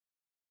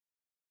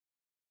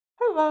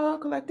Hello,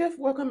 Collective.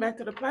 Welcome back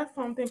to the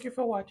platform. Thank you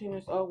for watching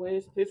as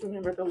always. Please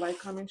remember to like,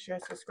 comment, share,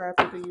 subscribe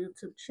to the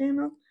YouTube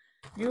channel.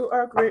 You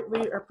are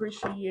greatly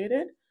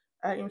appreciated.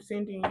 I am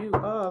sending you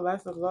all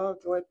lots of love,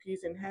 joy,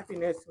 peace, and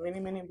happiness. Many,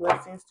 many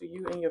blessings to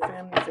you and your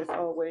families as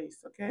always.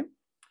 Okay?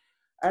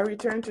 I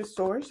return to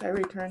source. I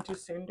return to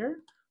sender.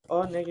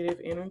 All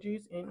negative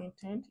energies and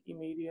intent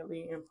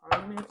immediately and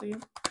permanently.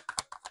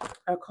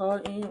 I call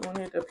in on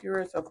it the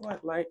purest of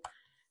what light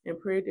and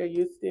pray that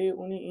you stay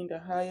only in the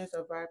highest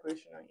of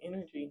vibrational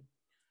energy.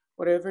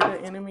 Whatever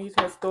the enemies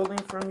have stolen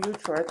from you,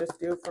 tried to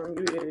steal from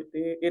you,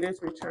 it is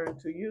returned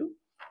to you.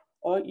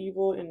 All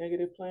evil and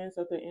negative plans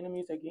of the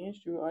enemies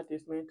against you are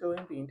dismantled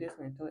and being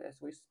dismantled as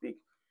we speak.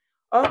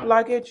 All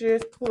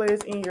blockages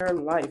placed in your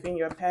life, in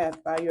your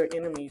path by your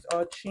enemies,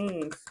 all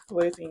chains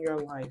placed in your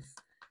life,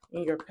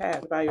 in your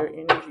path by your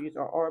energies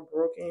are all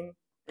broken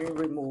and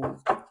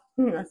removed.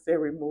 I say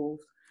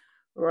removed,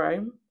 right?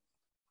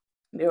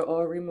 They're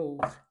all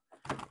removed.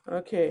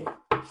 Okay,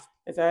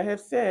 as I have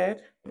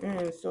said,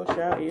 and so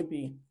shall it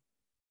be.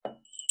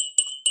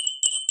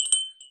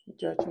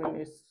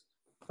 Judgment is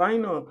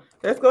final.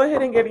 Let's go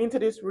ahead and get into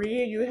this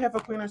read. You have a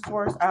Queen of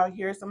Swords out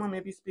here. Someone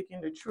may be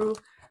speaking the truth,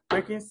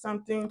 breaking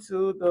something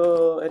to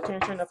the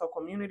attention of a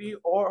community,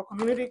 or a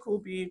community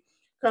could be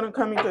kind of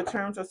coming to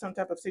terms with some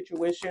type of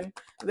situation.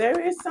 There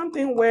is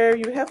something where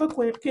you have a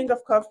King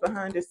of Cups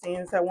behind the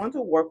scenes that want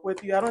to work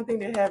with you. I don't think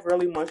they have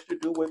really much to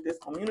do with this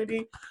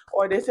community,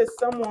 or this is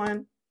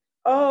someone.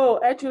 Oh,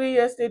 actually,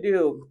 yes, they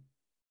do.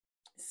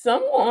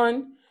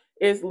 Someone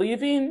is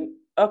leaving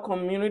a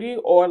community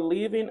or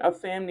leaving a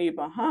family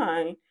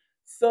behind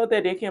so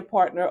that they can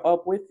partner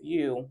up with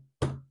you.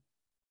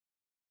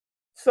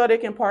 So they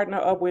can partner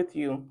up with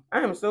you.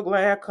 I am so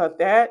glad I cut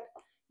that.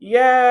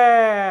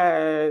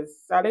 Yes,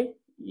 Sally.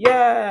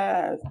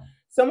 Yes.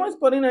 Someone's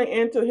putting an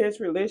end to his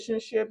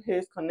relationship,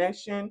 his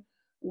connection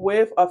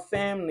with a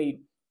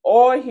family.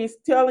 Or he's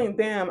telling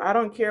them, I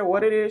don't care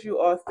what it is you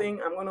all think,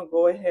 I'm going to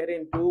go ahead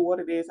and do what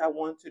it is I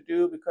want to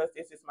do because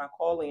this is my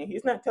calling.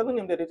 He's not telling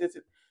them that this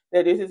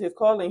is his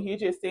calling. He's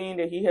just saying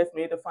that he has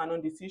made the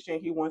final decision.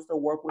 He wants to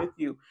work with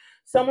you.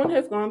 Someone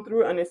has gone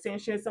through an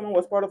ascension. Someone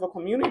was part of a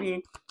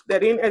community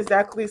that didn't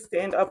exactly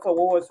stand up for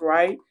what was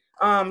right.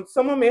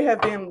 Someone may have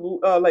been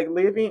like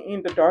living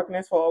in the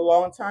darkness for a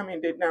long time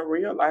and did not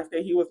realize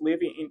that he was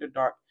living in the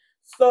dark.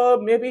 So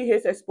maybe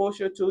his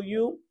exposure to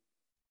you,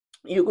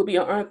 you could be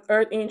an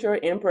earth angel,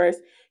 empress.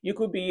 You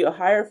could be a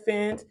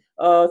hierophant,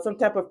 some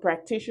type of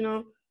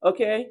practitioner.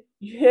 Okay,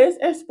 his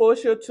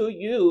exposure to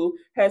you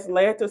has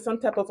led to some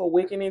type of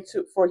awakening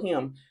for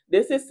him.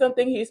 This is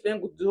something he's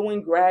been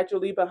doing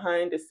gradually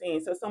behind the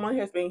scenes. So someone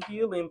has been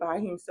healing by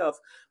himself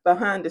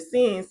behind the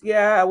scenes,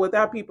 yeah,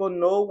 without people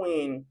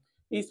knowing.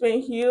 He's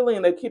been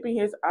healing, like keeping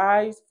his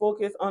eyes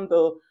focused on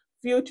the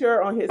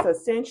future, on his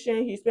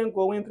ascension. He's been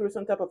going through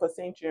some type of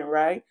ascension,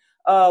 right?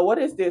 What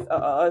is this?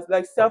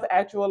 Like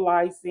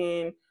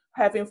self-actualizing,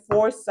 having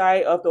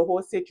foresight of the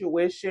whole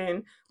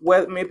situation.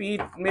 Well, maybe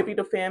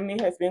the family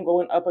has been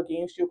going up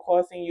against you,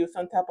 causing you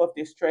some type of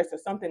distress or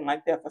something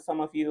like that for some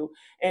of you.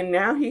 And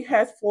now he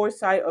has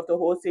foresight of the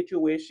whole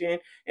situation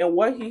and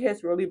what he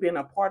has really been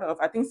a part of.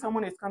 I think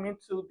someone is coming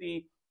to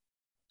the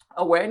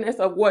awareness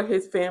of what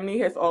his family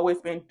has always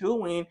been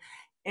doing,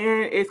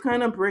 and it's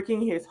kind of breaking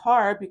his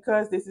heart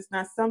because this is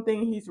not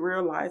something he's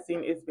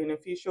realizing is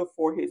beneficial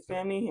for his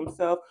family,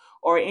 himself,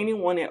 or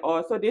anyone at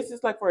all. So this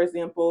is like, for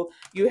example,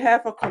 you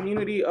have a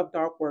community of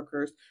dark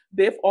workers.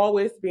 They've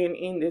always been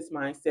in this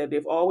mindset.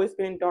 They've always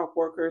been dark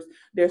workers.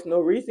 There's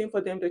no reason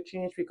for them to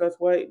change because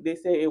what they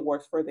say it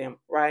works for them,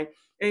 right?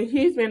 And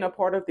he's been a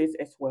part of this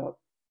as well.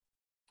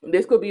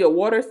 This could be a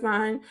water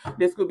sign.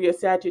 This could be a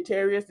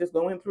Sagittarius that's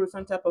going through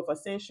some type of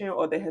ascension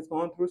or that has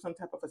gone through some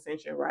type of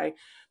ascension, right?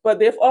 But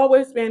they've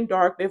always been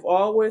dark. They've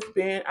always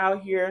been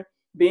out here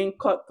being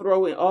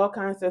cutthroat and all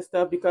kinds of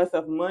stuff because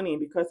of money,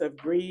 because of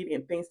greed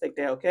and things like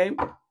that, okay?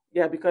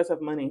 Yeah, because of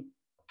money.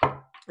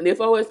 And they've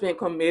always been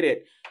committed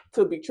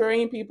to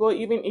betraying people,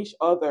 even each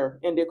other.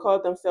 And they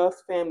call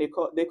themselves family.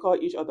 They call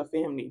each other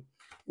family.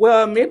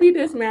 Well, maybe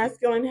this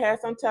masculine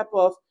has some type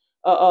of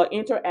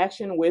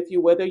interaction with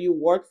you, whether you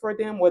work for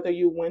them, whether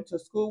you went to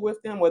school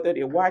with them, whether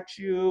they watch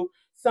you,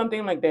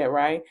 something like that,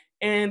 right?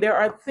 And there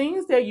are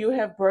things that you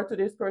have brought to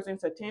this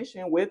person's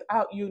attention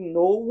without you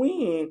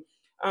knowing.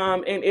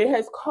 And it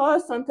has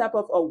caused some type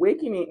of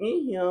awakening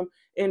in him.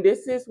 And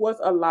this is what's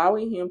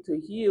allowing him to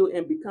heal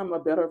and become a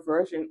better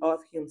version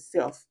of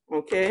himself.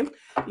 Okay.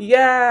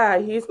 Yeah,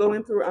 he's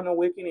going through an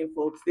awakening,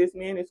 folks. This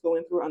man is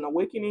going through an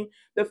awakening.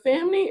 The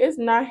family is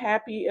not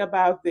happy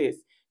about this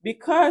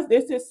because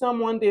this is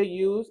someone they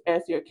use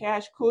as your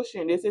cash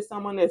cushion. This is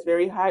someone that's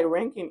very high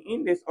ranking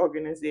in this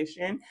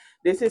organization.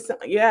 This is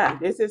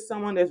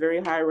someone that's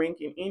very high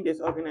ranking in this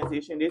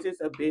organization. This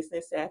is a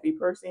business savvy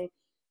person.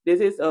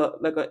 This is a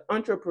like an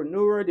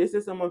entrepreneur. This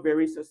is someone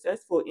very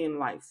successful in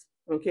life.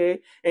 Okay,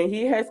 and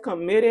he has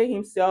committed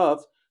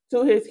himself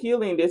to his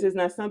healing. This is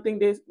not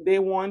something they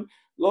want.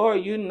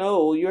 Lord, you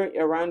know you're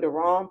around the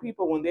wrong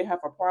people when they have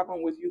a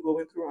problem with you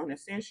going through an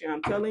ascension.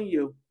 I'm telling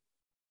you,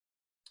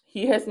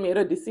 He has made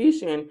a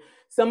decision.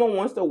 Someone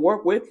wants to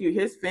work with you.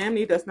 His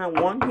family does not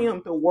want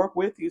him to work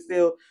with you.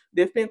 So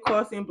they've been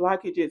causing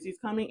blockages. He's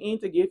coming in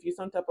to give you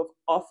some type of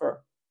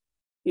offer.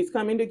 He's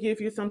coming to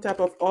give you some type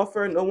of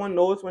offer. No one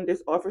knows when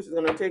this offer is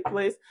going to take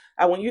place.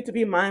 I want you to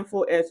be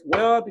mindful as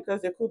well,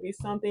 because there could be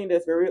something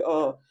that's very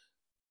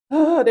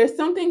there's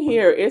something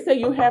here. It said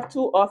you have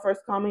two offers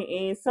coming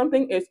in.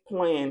 Something is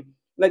planned.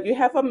 Like you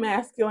have a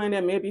masculine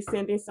that may be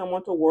sending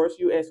someone towards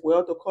you as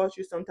well to cause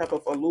you some type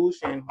of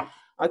illusion.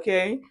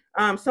 Okay.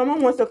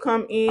 Someone wants to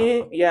come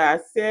in. Yeah, I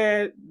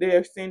said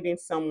they're sending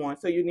someone.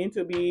 So you need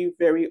to be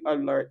very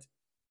alert.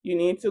 You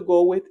need to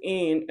go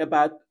within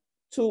about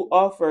two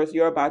offers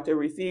you're about to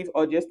receive,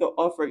 or just the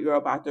offer you're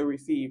about to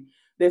receive.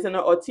 There's an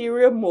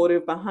ulterior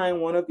motive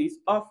behind one of these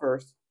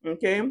offers.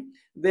 Okay.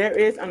 There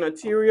is an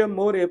ulterior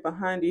motive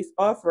behind this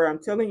offer. I'm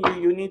telling you,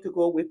 you need to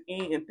go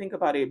within and think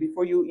about it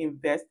before you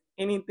invest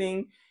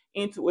anything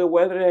into it,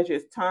 whether that's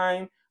just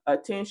time,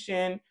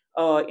 attention,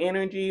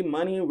 energy,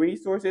 money,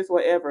 resources,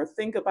 whatever.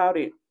 Think about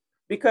it.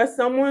 Because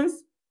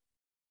someone's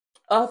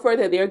offer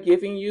that they're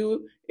giving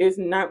you is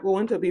not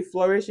going to be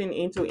flourishing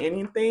into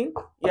anything.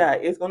 Yeah,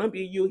 it's going to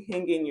be you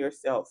hanging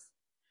yourself.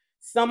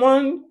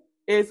 Someone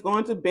is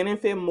going to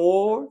benefit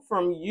more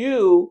from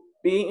you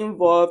being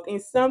involved in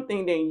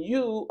something than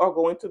you are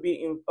going to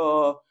be in,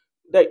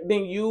 that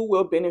then you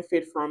will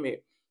benefit from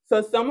it.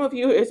 So some of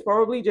you, it's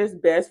probably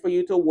just best for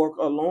you to work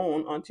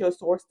alone until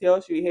source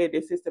tells you, hey,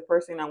 this is the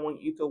person I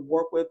want you to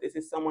work with. This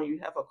is someone you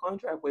have a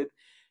contract with.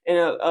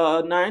 And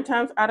 9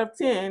 times out of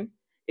 10,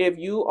 if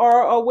you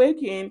are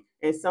awakened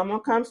and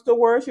someone comes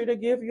towards you to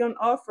give you an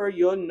offer,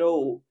 you'll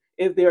know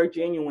if they're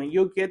genuine.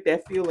 You'll get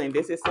that feeling.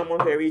 This is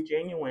someone very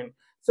genuine.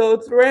 So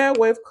tread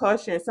with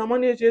caution.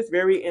 Someone is just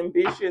very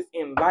ambitious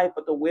in life,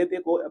 but the way they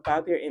go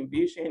about their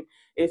ambition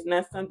is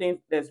not something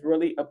that's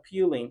really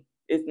appealing.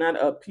 It's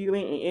not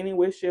appealing in any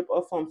way, shape,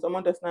 or form.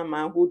 Someone does not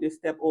mind who they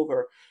step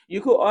over.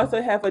 You could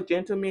also have a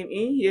gentleman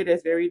in here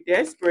that's very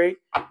desperate.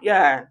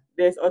 Yeah,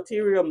 there's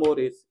ulterior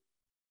motives.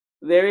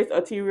 There is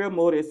ulterior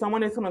motives.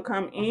 Someone is going to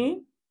come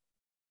in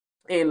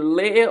and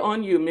lay it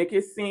on you, make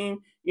it seem,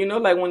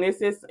 like when it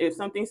says if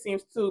something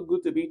seems too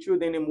good to be true,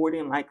 then it more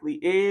than likely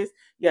is.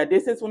 Yeah,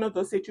 this is one of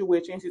those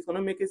situations. It's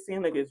gonna make it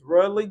seem like it's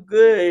really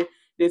good.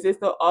 This is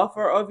the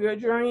offer of your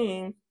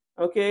dream.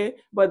 Okay,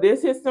 but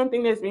this is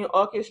something that's being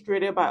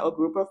orchestrated by a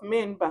group of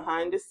men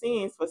behind the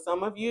scenes for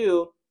some of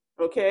you.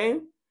 Okay,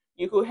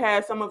 you could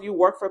have some of you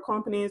work for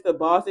companies, the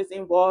boss is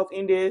involved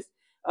in this.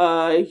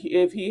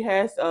 If he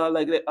has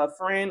like a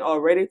friend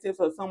or relatives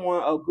or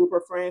someone, a group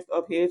of friends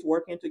of his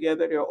working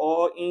together, they're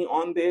all in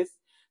on this.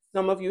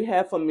 Some of you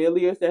have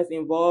familiars that's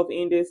involved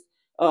in this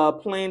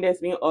plan that's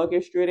being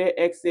orchestrated,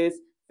 exes,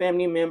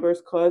 family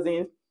members,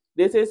 cousins.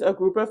 This is a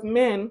group of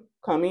men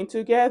coming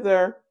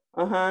together.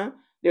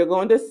 They're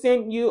going to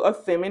send you a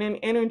feminine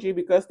energy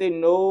because they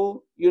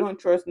know you don't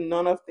trust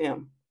none of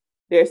them.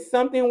 There's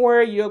something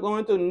where you're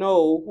going to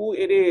know who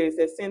it is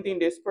that's sending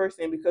this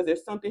person, because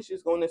there's something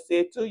she's going to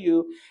say to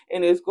you,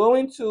 and it's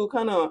going to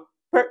kind of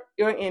perk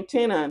your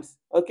antennas.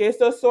 Okay,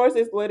 so source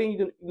is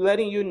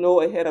letting you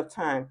know ahead of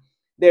time.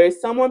 There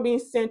is someone being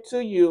sent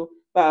to you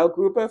by a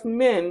group of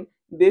men.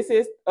 This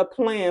is a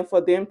plan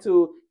for them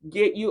to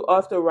get you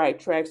off the right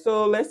track.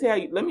 So let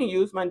me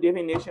use my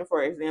divination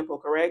for example,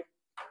 correct?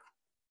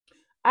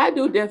 I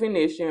do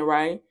definition,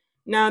 right?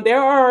 Now,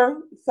 there are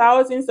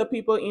thousands of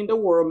people in the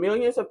world,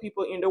 millions of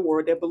people in the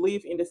world that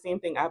believe in the same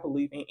thing I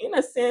believe in. In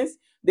a sense,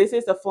 this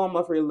is a form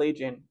of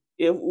religion.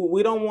 If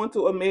we don't want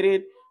to admit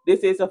it,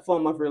 this is a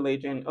form of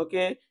religion.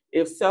 Okay,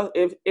 if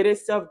it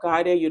is self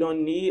guided, you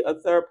don't need a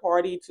third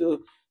party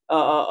to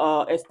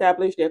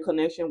establish their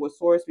connection with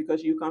Source,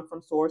 because you come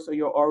from Source, so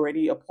you're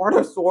already a part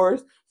of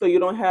Source. So you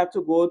don't have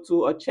to go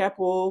to a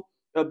chapel,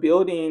 a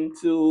building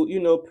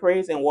to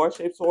praise and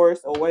worship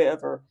Source or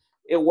whatever.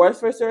 It works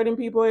for certain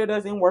people, it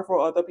doesn't work for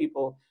other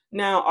people.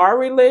 Now, our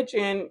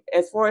religion,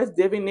 as far as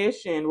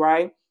divination,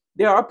 right?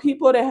 There are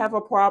people that have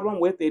a problem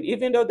with it.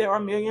 Even though there are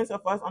millions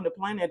of us on the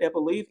planet that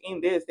believe in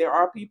this, there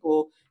are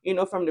people,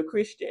 from the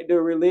Christian, the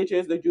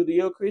religious, the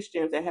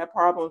Judeo-Christians that have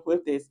problems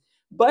with this.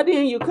 But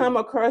then you come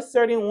across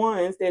certain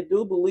ones that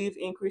do believe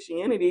in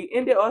Christianity,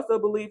 and they also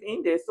believe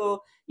in this.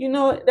 So,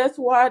 that's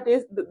why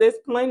this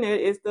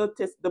planet is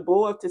the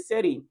bowl of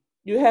Teseti.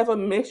 You have a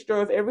mixture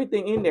of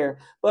everything in there.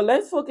 But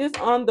let's focus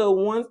on the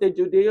ones, the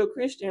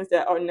Judeo-Christians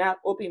that are not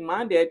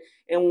open-minded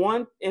and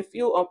want and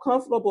feel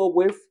uncomfortable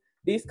with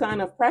these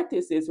kind of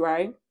practices,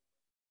 right?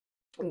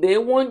 They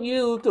want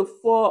you to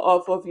fall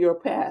off of your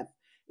path.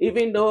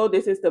 Even though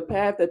this is the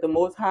path that the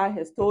Most High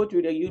has told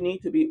you that you need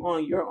to be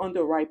on, you're on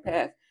the right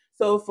path.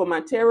 So for my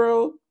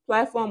tarot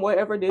platform,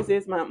 whatever this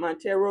is, my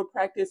tarot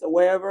practice or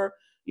whatever,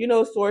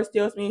 Source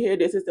tells me here,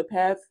 this is the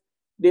path.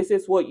 This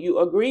is what you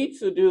agreed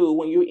to do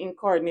when you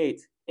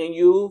incarnate, and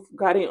you've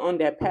gotten on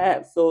that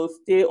path. So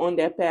stay on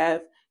that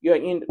path. You're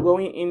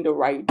going in the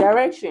right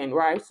direction,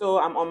 right? So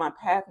I'm on my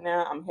path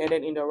now. I'm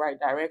headed in the right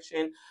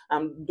direction.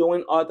 I'm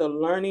doing all the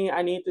learning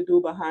I need to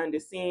do behind the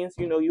scenes.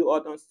 You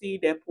all don't see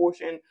that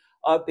portion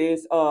of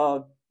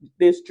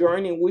this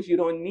journey, which you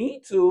don't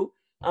need to.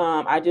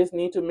 I just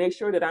need to make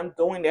sure that I'm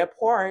doing that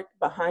part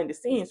behind the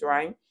scenes,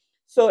 right?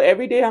 So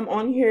every day I'm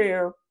on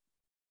here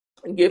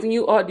giving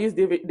you all these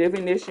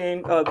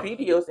divination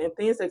videos and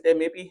things like that,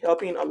 may be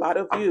helping a lot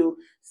of you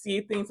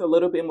see things a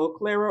little bit more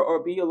clearer,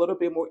 or be a little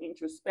bit more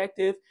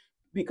introspective,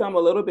 become a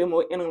little bit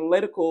more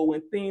analytical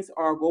when things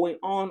are going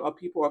on or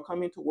people are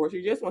coming towards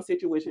you, just when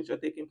situations are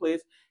taking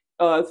place.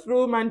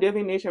 Through my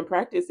divination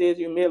practices,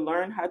 you may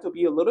learn how to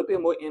be a little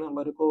bit more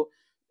analytical.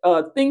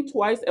 Think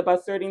twice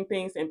about certain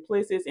things and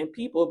places and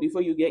people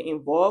before you get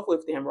involved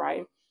with them,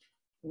 right?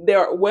 There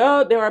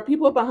are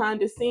people behind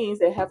the scenes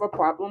that have a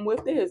problem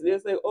with this. They're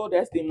like, oh,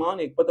 that's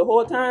demonic, but the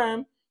whole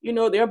time,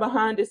 they're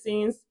behind the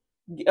scenes,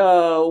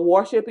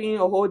 worshiping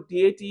a whole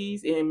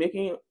deities and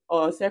making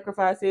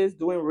sacrifices,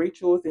 doing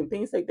rituals and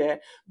things like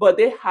that, but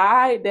they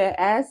hide that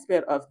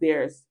aspect of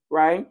theirs,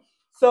 right?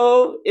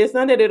 So it's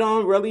not that they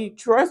don't really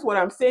trust what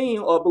I'm saying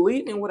or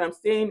believe in what I'm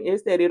saying,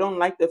 is that they don't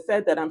like the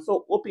fact that I'm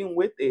so open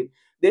with it.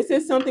 This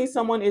is something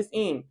someone is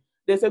in.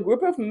 There's a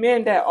group of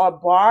men that are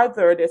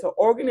bothered. There's an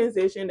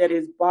organization that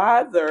is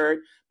bothered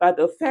by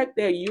the fact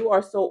that you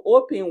are so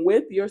open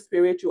with your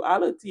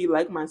spirituality,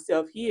 like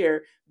myself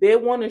here. They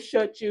want to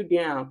shut you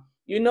down.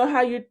 You know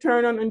how you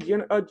turn on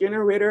a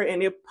generator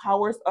and it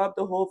powers up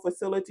the whole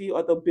facility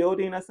or the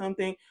building or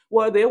something?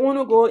 Well, they want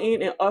to go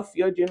in and off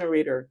your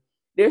generator.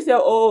 They say,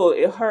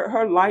 oh,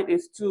 her light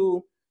is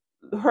too,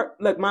 her,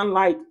 like my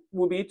light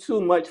will be too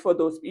much for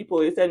those people.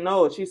 They said,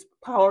 no, she's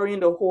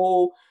powering the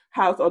whole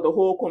house or the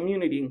whole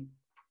community.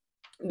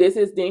 This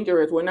is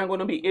dangerous. We're not going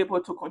to be able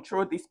to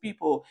control these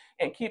people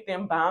and keep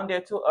them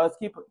bounded to us,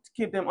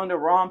 keep them on the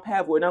wrong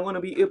path. We're not going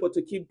to be able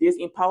to keep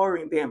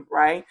disempowering them,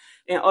 right?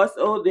 And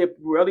also, they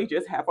really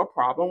just have a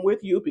problem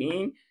with you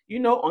being,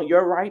 on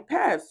your right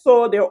path.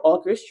 So they're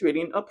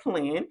orchestrating a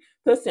plan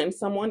to send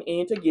someone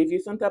in to give you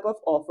some type of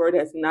offer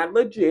that's not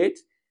legit.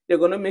 They're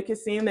going to make it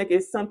seem like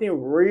it's something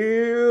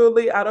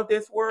really out of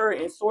this world.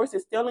 And source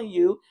is telling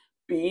you,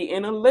 be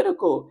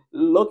analytical,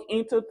 look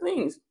into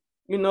things.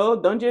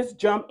 Don't just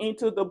jump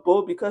into the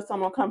boat because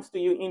someone comes to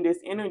you in this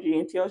energy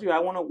and tells you, I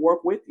want to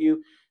work with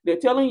you. They're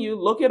telling you,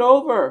 look it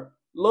over.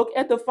 Look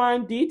at the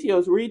fine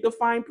details, read the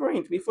fine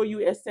print before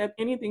you accept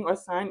anything or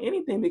sign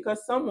anything,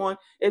 because someone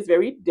is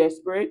very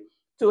desperate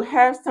to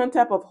have some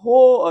type of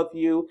hold of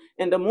you.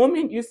 And the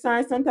moment you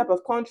sign some type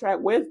of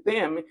contract with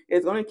them,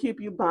 it's going to keep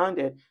you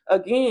bonded.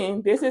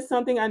 Again, this is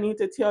something I need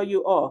to tell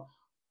you all.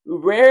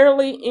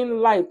 Rarely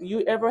in life do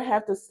you ever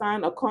have to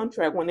sign a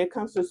contract when it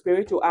comes to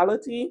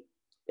spirituality.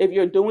 If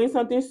you're doing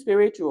something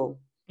spiritual,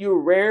 you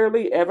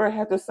rarely ever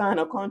have to sign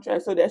a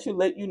contract. So that should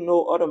let you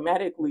know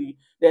automatically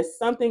that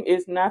something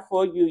is not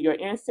for you. Your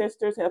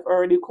ancestors have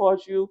already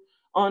called you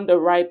on the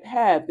right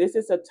path. This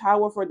is a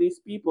tower for these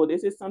people.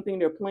 This is something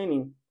they're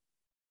planning.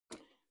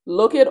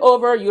 Look it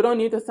over. You don't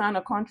need to sign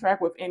a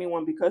contract with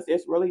anyone, because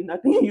there's really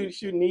nothing you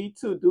should need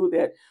to do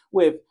that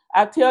with.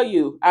 I tell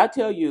you,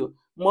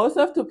 most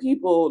of the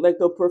people, like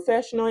the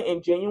professional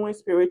and genuine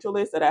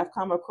spiritualists that I've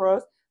come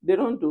across, they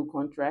don't do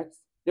contracts.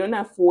 They're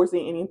not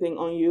forcing anything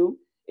on you.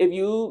 If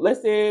you,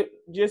 let's say,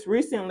 just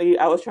recently,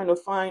 I was trying to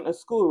find a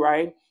school,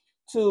 right,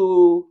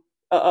 to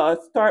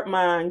start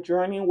my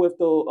journey with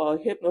the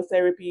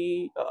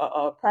hypnotherapy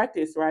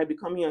practice, right,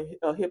 becoming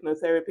a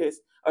hypnotherapist,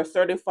 a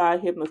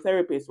certified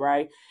hypnotherapist,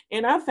 right?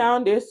 And I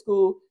found this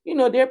school,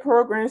 their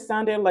program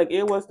sounded like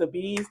it was the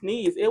bee's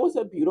knees. It was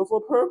a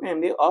beautiful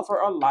program. They offer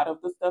a lot of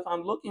the stuff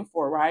I'm looking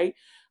for, right?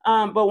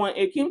 But when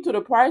it came to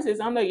the prices,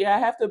 I'm like, yeah, I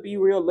have to be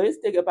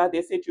realistic about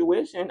this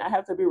situation. I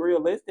have to be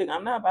realistic.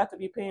 I'm not about to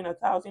be paying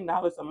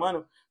 $1,000 a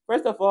month.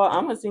 First of all,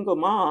 I'm a single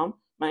mom.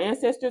 My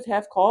ancestors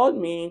have called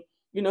me,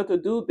 to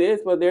do this,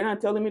 but they're not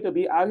telling me to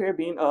be out here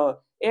being a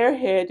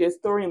airhead,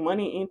 just throwing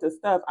money into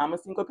stuff. I'm a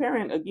single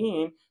parent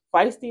again,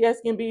 feisty as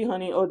can be,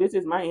 honey. Oh, this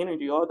is my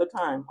energy all the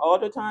time, all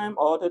the time,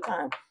 all the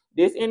time.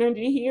 This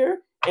energy here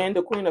and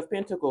the Queen of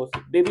Pentacles,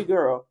 baby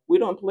girl. We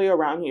don't play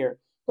around here,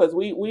 because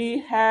we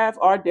have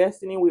our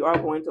destiny. We are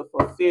going to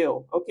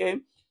fulfill. Okay,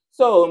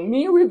 so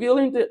me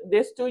revealing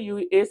this to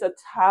you is a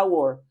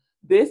tower.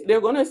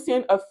 They're gonna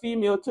send a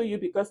female to you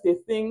because they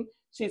think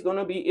she's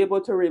gonna be able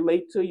to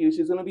relate to you.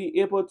 She's gonna be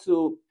able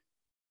to,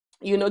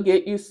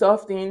 get you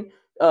something,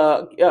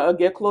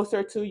 get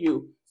closer to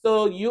you.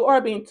 So you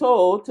are being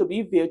told to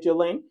be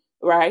vigilant,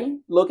 right?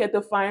 Look at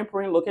the fine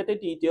print, look at the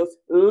details.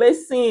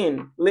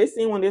 Listen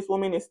when this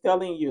woman is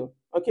telling you.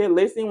 Okay,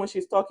 listen when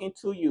she's talking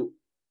to you.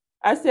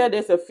 I said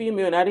there's a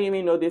female, and I didn't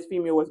even know this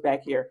female was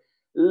back here.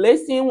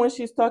 Listen when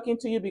she's talking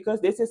to you, because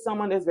this is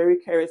someone that's very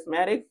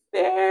charismatic,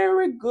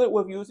 very good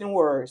with using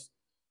words,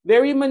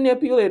 very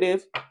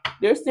manipulative.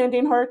 They're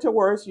sending her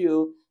towards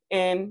you,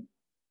 and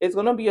it's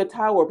going to be a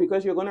tower,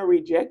 because you're going to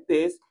reject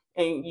this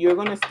and you're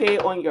going to stay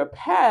on your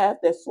path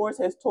that Source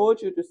has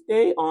told you to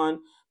stay on.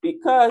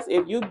 Because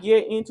if you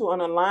get into an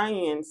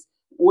alliance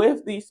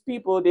with these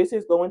people, this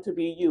is going to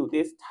be you,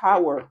 this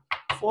tower,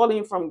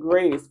 falling from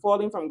grace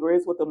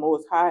with the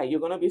Most High. You're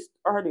going to be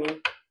starting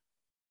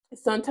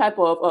some type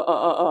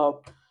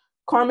of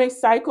karmic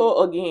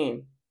cycle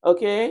again.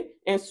 Okay,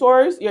 and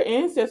Source, your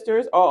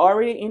ancestors are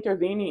already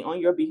intervening on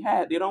your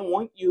behalf. They don't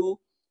want you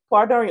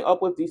partnering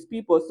up with these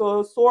people.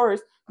 So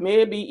source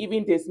may be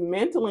even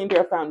dismantling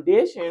their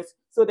foundations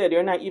so that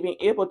they're not even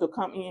able to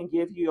come in and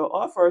give you your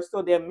offer.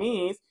 So that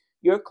means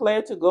you're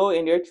clear to go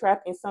and they're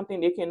trapped in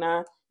something they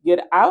cannot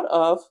get out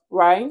of,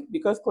 right?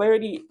 Because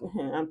clarity,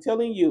 I'm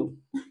telling you,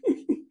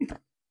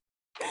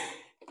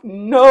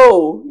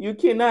 no, you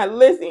cannot.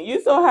 Listen, you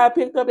saw how I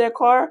picked up that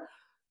car?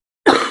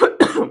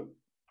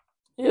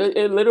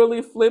 It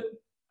literally flipped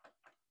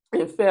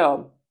and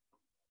fell.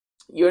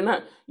 You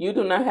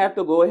do not have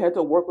to go ahead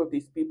to work with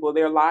these people.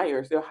 They're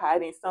liars. They're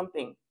hiding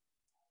something.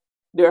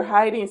 They're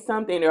hiding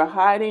something. They're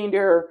hiding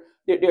their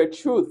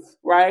truth,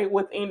 right,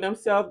 within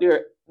themselves.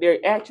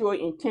 Their actual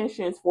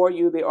intentions for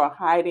you. They are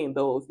hiding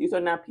those. These are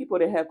not people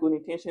that have good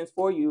intentions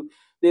for you.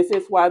 This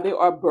is why they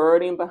are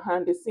burning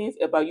behind the scenes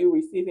about you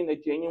receiving a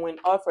genuine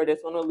offer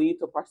that's going to lead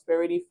to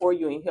prosperity for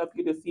you and help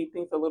you to see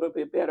things a little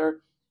bit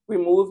better.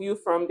 Remove you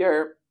from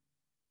their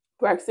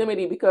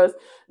proximity, because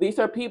these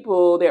are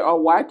people that are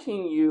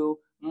watching you,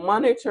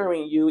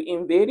 monitoring you,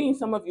 invading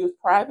some of your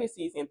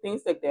privacies and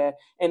things like that,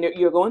 and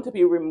you're going to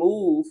be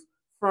removed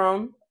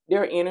from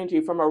their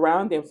energy, from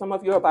around them. Some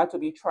of you are about to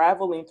be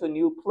traveling to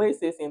new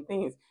places and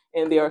things,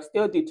 and they are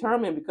still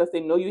determined because they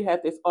know you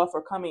have this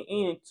offer coming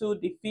in to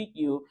defeat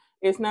you.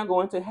 It's not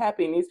going to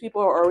happen. These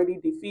people are already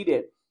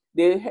defeated.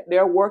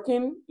 They're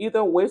working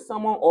either with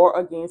someone or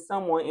against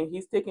someone, and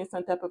he's taking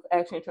some type of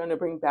action trying to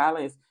bring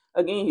balance.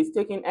 Again, he's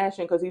taking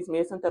action because he's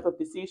made some type of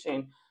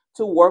decision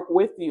to work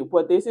with you.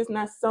 But this is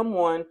not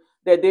someone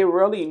that they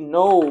really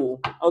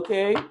know,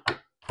 okay?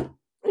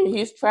 And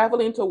he's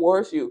traveling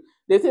towards you.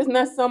 This is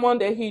not someone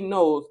that he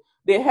knows.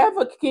 They have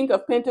a King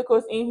of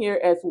Pentacles in here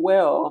as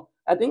well.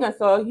 I think I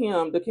saw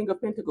him, the King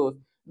of Pentacles,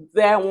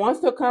 that wants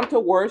to come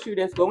towards you,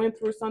 that's going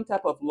through some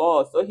type of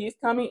loss. So he's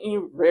coming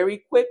in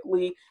very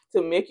quickly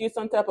to make you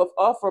some type of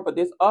offer, but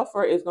this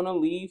offer is going to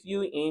leave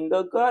you in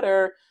the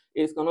gutter.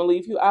 It's going to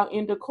leave you out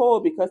in the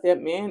cold because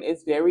that man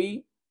is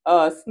very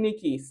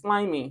sneaky,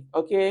 slimy,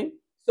 okay?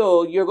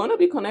 So you're going to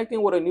be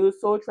connecting with a new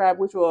soul tribe,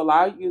 which will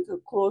allow you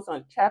to close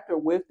a chapter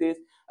with this,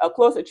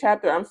 close a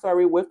chapter, I'm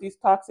sorry, with these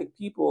toxic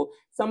people.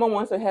 Someone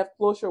wants to have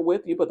closure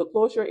with you, but the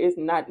closure is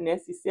not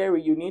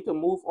necessary. You need to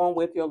move on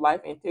with your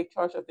life and take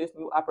charge of this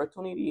new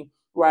opportunity,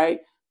 right?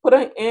 Put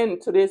an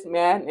end to this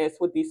madness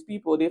with these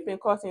people. They've been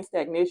causing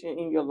stagnation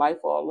in your life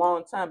for a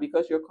long time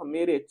because you're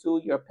committed to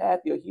your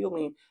path, your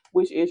healing,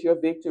 which is your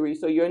victory.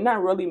 So you're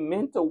not really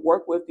meant to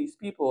work with these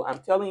people. I'm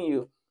telling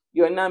you,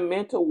 you're not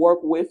meant to work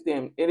with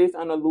them. It is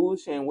an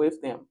illusion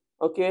with them.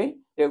 Okay?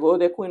 There goes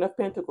the Queen of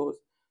Pentacles.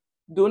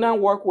 Do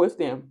not work with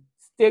them.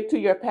 Stick to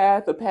your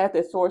path, the path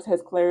that Source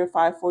has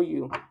clarified for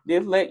you.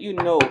 They've let you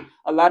know.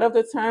 A lot of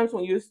the times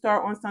when you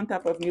start on some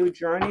type of new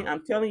journey,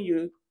 I'm telling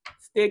you,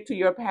 stick to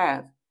your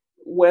path.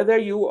 Whether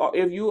you are,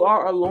 if you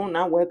are alone,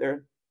 not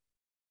whether,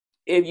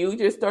 if you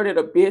just started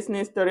a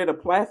business, started a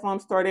platform,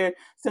 started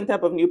some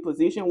type of new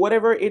position,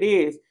 whatever it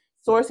is,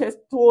 Source has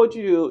told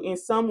you in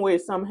some way,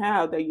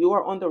 somehow, that you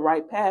are on the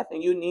right path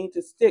and you need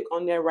to stick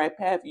on that right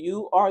path.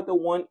 You are the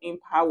one in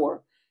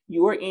power.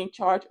 You are in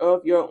charge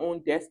of your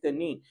own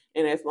destiny.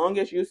 And as long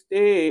as you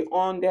stay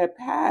on that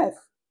path,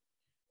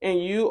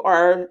 and you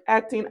are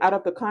acting out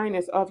of the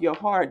kindness of your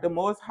heart, the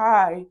Most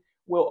High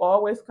will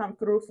always come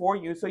through for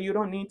you. So you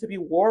don't need to be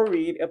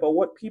worried about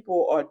what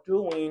people are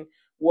doing,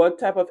 what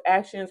type of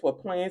actions,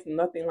 what plans,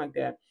 nothing like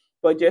that.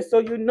 But just so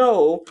you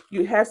know,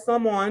 you have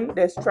someone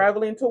that's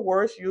traveling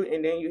towards you,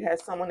 and then you have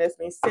someone that's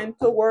been sent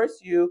towards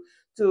you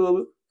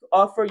to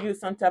offer you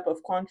some type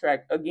of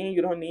contract. Again,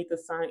 you don't need to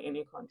sign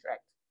any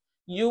contract.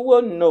 You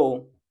will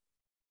know.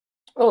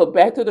 Oh,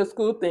 back to the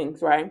school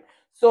things, right?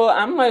 So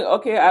I'm like,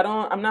 okay,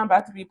 I'm not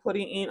about to be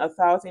putting in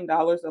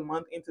 $1,000 a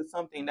month into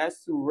something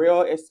that's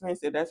real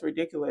expensive. That's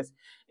ridiculous.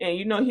 And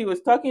he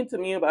was talking to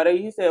me about it.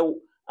 He said,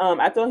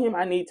 I told him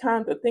I need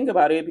time to think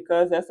about it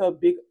because that's a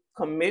big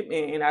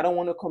commitment, and I don't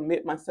want to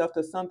commit myself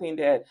to something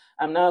that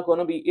I'm not going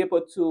to be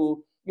able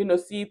to,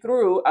 see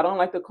through. I don't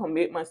like to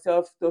commit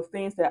myself to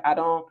things that I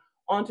don't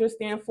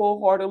understand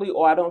full heartedly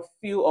or I don't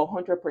feel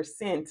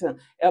 100%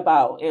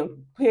 about. And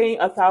paying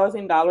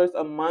 $1,000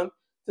 a month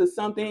to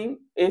something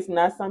is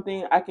not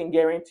something I can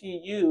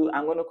guarantee you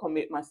I'm going to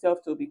commit myself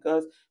to,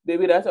 because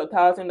maybe that's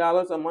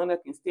 $1,000 a month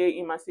that can stay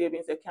in my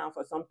savings account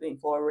for something,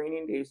 for a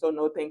rainy day. So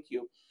no, thank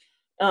you.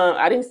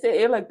 I didn't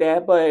say it like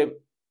that, but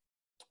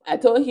I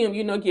told him,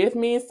 give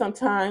me some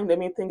time. Let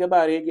me think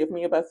about it. Give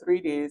me about 3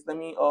 days. Let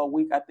me a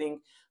week, I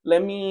think.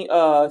 Let me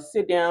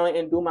sit down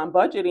and do my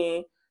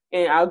budgeting,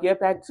 and I'll get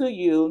back to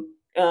you.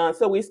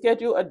 So we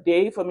scheduled a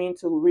day for me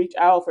to reach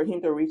out, for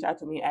him to reach out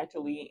to me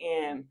actually,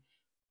 and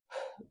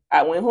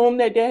I went home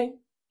that day,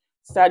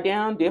 sat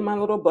down, did my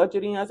little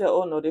budgeting. I said,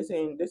 "Oh no, this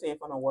ain't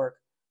gonna work.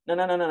 No,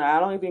 no, no, no, no. I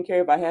don't even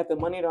care if I have the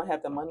money, don't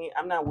have the money.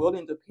 I'm not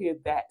willing to pay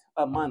that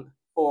a month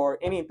for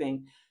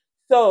anything."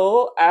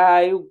 So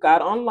I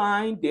got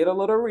online, did a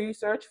little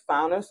research,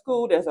 found a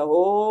school that's a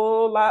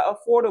whole lot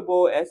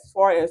affordable as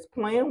far as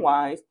plan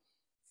wise.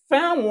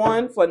 Found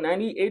one for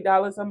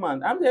 $98 a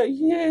month. I'm like,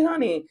 yeah,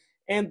 honey,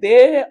 and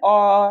they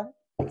are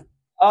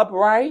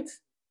upright.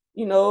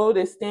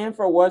 They stand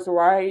for what's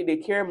right. They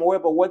care more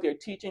about what they're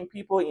teaching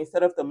people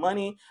instead of the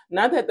money.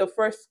 Not that the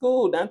first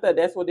school, not that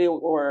that's what they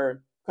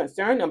were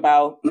concerned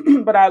about,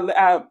 but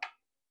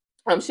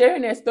I'm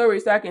sharing that story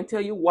so I can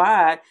tell you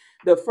why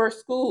the first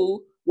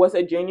school was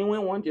a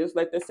genuine one, just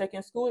like the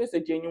second school is a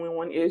genuine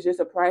one. It's just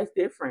a price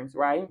difference,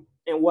 right?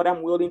 And what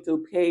I'm willing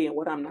to pay and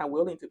what I'm not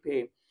willing to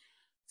pay.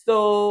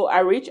 So I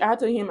reached out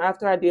to him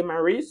after I did my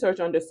research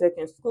on the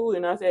second school,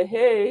 and I said,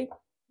 "Hey,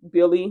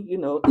 Billy,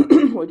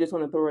 we just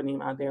want to throw a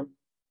name out there."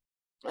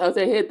 I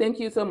said, "Hey, thank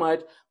you so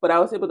much," but I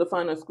was able to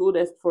find a school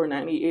that's for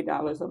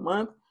 $98 a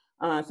month,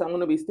 so I'm going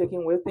to be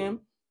sticking with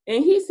him.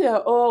 And he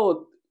said,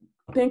 "Oh,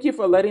 thank you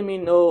for letting me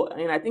know."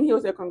 And I think he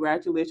was said,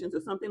 "Congratulations,"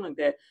 or something like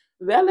that.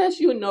 That lets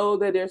you know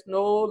that there's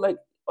no like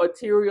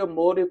ulterior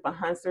motive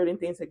behind certain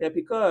things like that,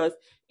 because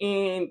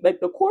in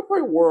like the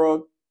corporate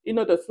world,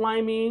 the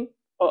slimy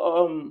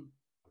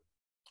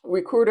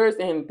recruiters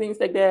and things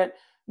like that,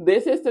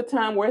 this is the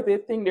time where they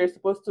think they're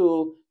supposed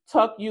to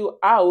tuck you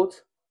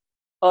out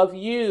of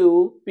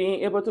you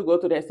being able to go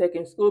to that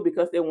second school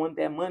because they want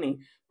that money.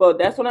 But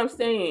that's what I'm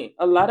saying.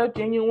 A lot of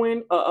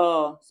genuine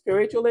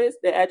spiritualists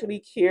that actually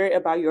care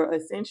about your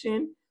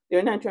ascension,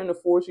 they're not trying to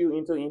force you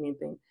into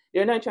anything.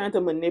 They're not trying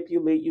to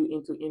manipulate you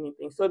into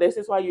anything. So this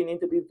is why you need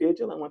to be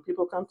vigilant when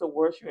people come to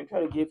worship and try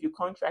to give you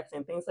contracts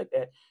and things like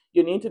that.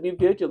 You need to be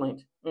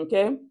vigilant.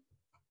 Okay.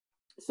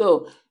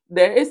 So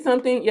there is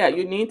something, yeah,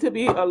 you need to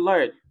be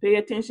alert. Pay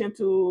attention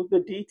to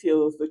the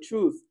details, the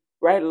truth,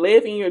 right?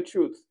 Live in your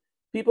truth.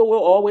 People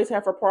will always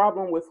have a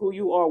problem with who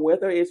you are,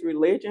 whether it's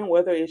religion,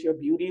 whether it's your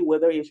beauty,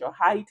 whether it's your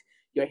height,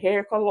 your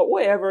hair color,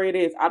 whatever it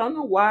is. I don't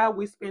know why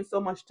we spend so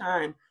much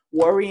time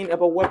worrying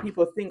about what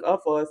people think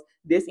of us,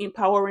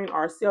 disempowering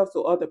ourselves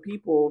to other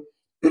people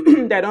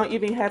that don't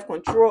even have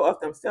control of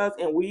themselves.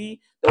 And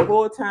the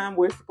whole time,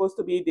 we're supposed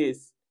to be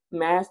this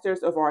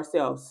masters of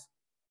ourselves,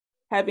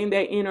 having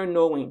that inner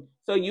knowing.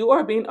 So you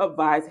are being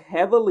advised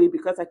heavily,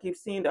 because I keep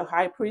seeing the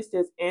high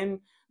priestess and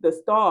the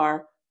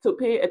star, to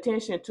pay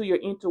attention to your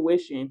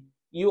intuition.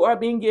 You are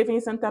being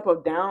given some type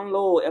of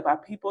download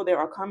about people that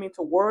are coming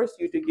towards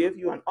you to give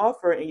you an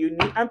offer,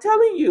 and I'm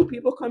telling you,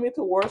 people coming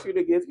towards you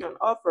to give you an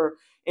offer.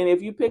 And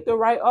if you pick the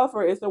right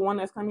offer, it's the one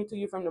that's coming to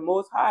you from the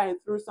Most High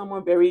through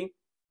someone very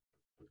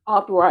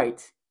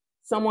upright,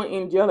 someone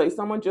angelic,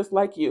 someone just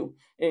like you.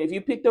 And if you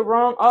pick the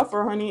wrong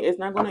offer, honey, it's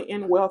not going to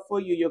end well for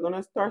you. You're going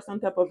to start some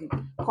type of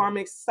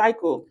karmic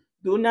cycle.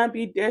 Do not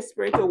be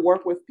desperate to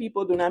work with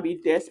people. Do not be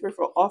desperate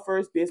for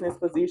offers, business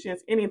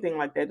positions, anything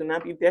like that. Do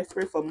not be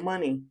desperate for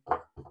money.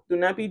 Do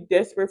not be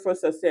desperate for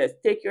success.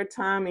 Take your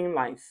time in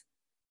life.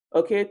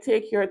 Okay,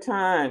 take your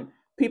time.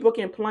 People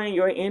can plan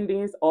your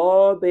endings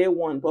all they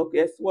want, but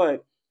guess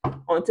what?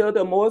 Until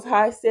the Most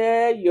High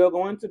said you're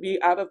going to be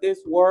out of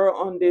this world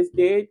on this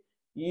day,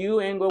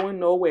 you ain't going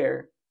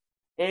nowhere.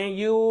 And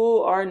you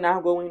are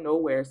not going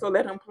nowhere. So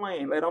let them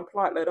plan, let them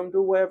plot, let them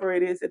do whatever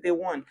it is that they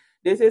want.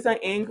 This is an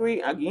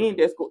angry, again,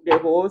 there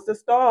goes the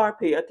star.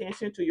 Pay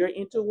attention to your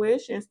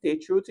intuition. Stay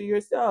true to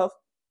yourself.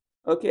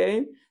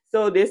 Okay?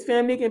 So this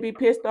family can be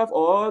pissed off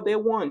all they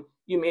want.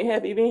 You may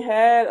have even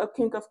had a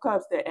King of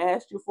Cups that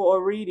asked you for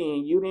a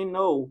reading. You didn't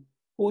know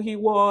who he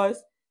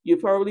was. You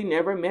probably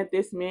never met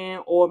this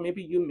man, or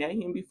maybe you met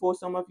him before.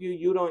 Some of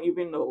you don't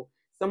even know.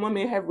 Someone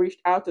may have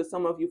reached out to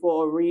some of you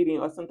for a reading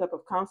or some type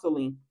of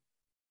counseling,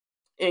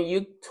 and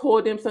you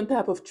told them some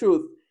type of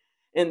truth.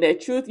 And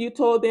that truth you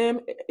told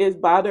them is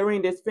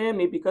bothering this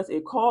family because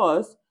it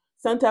caused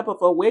some type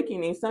of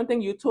awakening.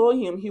 Something you told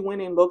him, he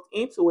went and looked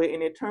into it,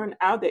 and it turned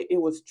out that it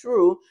was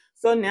true.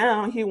 So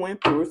now he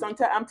went through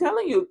I'm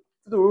telling you,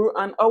 through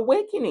an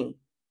awakening.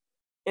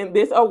 And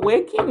this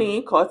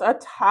awakening caused a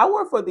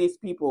tower for these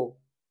people,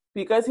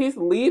 because he's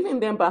leaving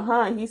them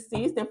behind. He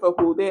sees them for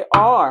who they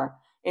are.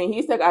 And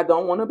he said, I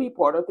don't want to be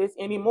part of this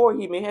anymore.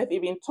 He may have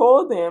even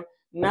told them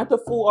not to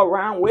fool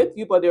around with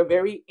you, but they're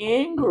very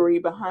angry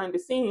behind the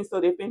scenes.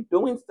 So they've been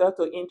doing stuff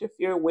to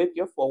interfere with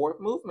your forward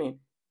movement.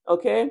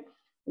 Okay?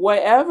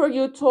 Whatever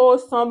you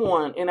told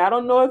someone, and I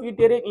don't know if you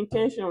did it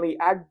intentionally,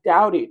 I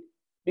doubt it,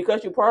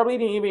 because you probably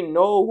didn't even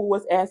know who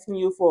was asking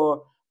you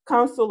for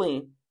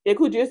counseling. It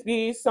could just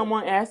be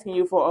someone asking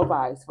you for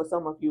advice for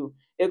some of you.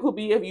 It could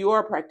be, if you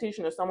are a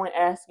practitioner, someone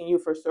asking you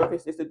for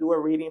services to do a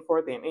reading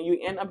for them, and you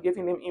end up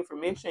giving them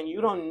information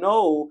you don't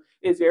know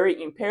is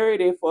very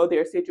imperative for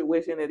their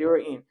situation that they're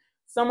in.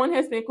 Someone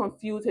has been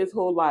confused his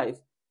whole life.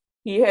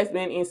 He has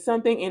been in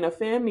something in a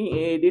family, and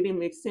it didn't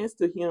make sense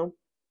to him,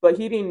 but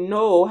he didn't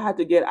know how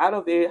to get out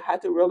of it, how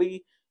to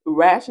really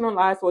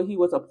rationalize what he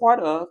was a part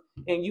of.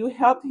 And you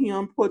helped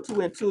him put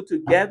two and two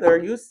together.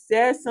 You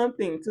said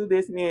something to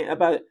this man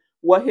about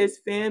what his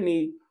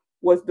family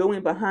was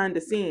doing behind the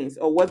scenes,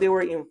 or what they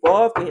were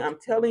involved in. I'm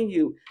telling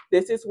you,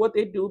 this is what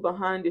they do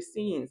behind the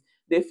scenes.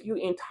 They feel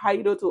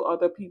entitled to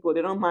other people.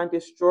 They don't mind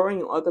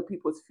destroying other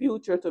people's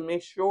future to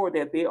make sure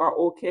that they are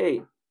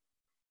okay.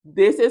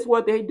 This is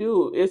what they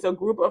do. It's a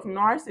group of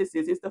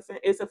narcissists.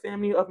 It's a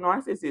family of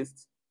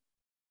narcissists,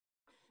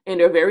 and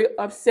they're very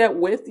upset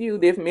with you.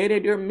 They've made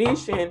it their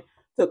mission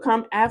to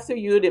come after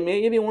you. They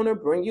may even want to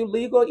bring you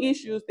legal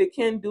issues. They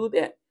can't do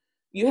that.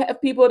 You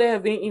have people that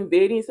have been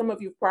invading some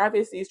of your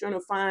privacies, trying to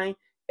find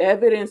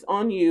evidence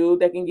on you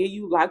that can get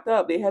you locked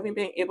up. They haven't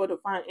been able to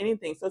find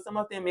anything. So some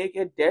of them may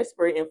get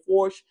desperate and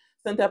forge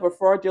some type of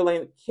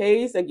fraudulent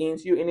case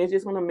against you, and it's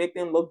just going to make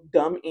them look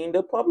dumb in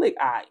the public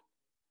eye.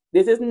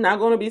 This is not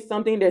going to be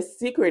something that's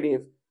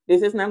secretive.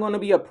 This is not going to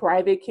be a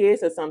private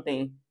case or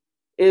something.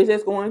 It's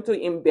just going to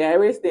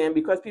embarrass them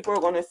because people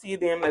are going to see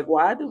them like,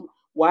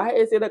 why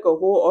is it like a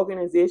whole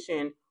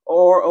organization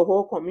or a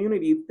whole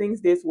community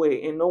thinks this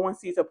way and no one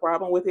sees a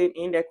problem with it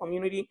in that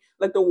community?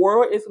 Like the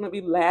world is going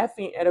to be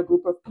laughing at a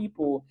group of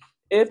people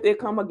if they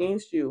come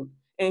against you.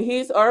 And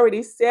he's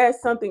already said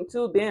something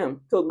to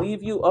them to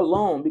leave you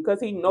alone because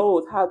he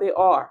knows how they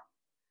are.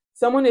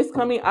 Someone is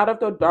coming out of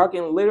the dark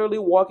and literally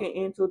walking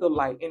into the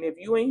light. And if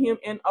you and him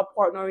end up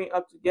partnering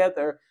up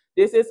together,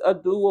 this is a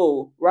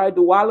duo, right?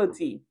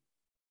 Duality.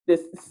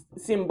 This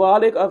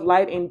symbolic of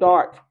light and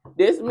dark.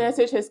 This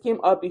message has came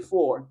up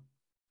before.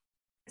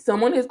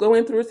 Someone is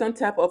going through some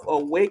type of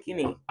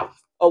awakening.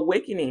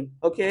 Awakening,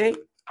 okay?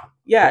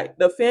 Yeah,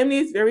 the family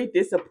is very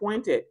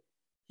disappointed.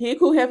 He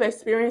could have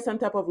experienced some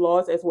type of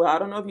loss as well. I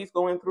don't know if he's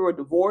going through a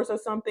divorce or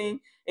something,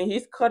 and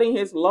he's cutting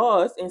his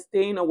loss and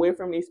staying away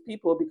from these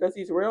people because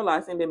he's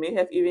realizing they may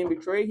have even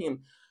betrayed him.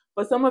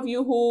 For some of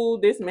you who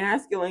this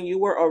masculine, you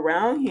were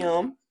around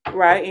him,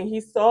 right, and he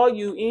saw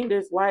you in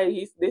this light.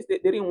 They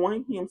didn't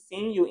want him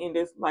seeing you in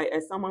this light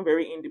as someone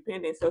very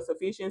independent,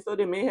 self-sufficient. So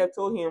they may have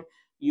told him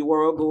you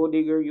were a gold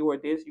digger, you were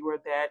this, you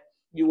were that,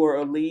 you were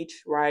a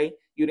leech, right?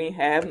 You didn't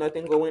have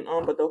nothing going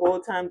on, but the whole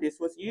time this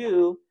was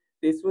you.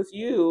 This was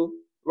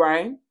you,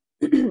 right?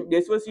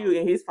 This was you,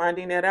 and he's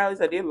finding that out. He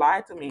said, they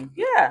lied to me.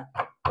 Yeah.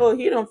 Oh,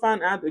 he don't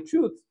find out the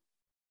truth.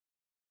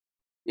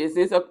 Is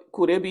this a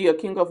could it be a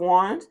king of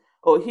wands?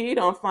 Oh, he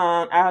don't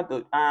find out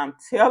the I'm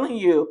telling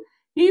you,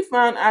 he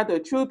found out the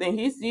truth and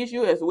he sees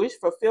you as wish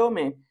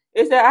fulfillment.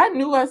 It's that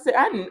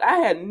I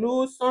had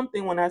knew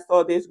something when I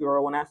saw this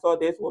girl, when I saw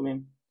this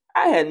woman.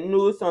 I had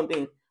knew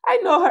something. I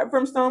know her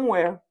from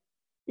somewhere.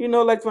 You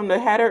know, like from the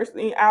Hatter,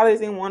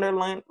 Alice in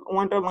Wonderland,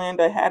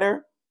 the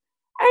Hatter.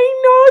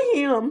 I know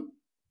him.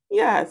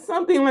 Yeah,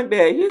 something like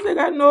that. He's like,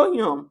 I know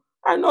him.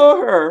 I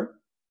know her.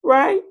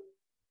 Right?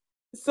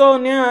 So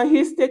now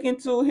he's sticking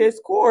to his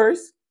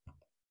course,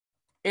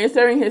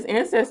 answering his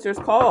ancestors'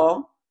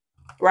 call,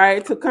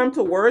 right? To come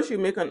to worship,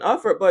 make an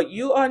effort. But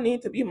you all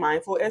need to be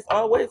mindful as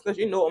always, because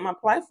you know on my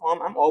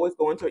platform, I'm always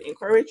going to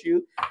encourage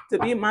you to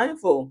be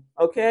mindful.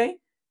 Okay?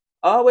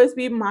 Always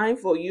be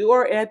mindful. You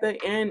are at the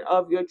end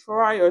of your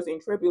trials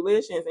and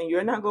tribulations, and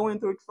you're not going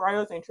through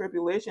trials and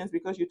tribulations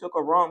because you took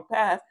a wrong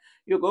path.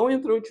 You're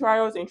going through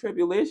trials and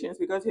tribulations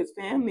because his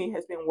family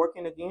has been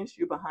working against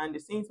you behind the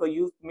scenes, but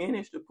you've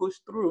managed to push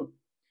through.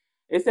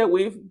 It said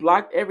we've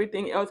blocked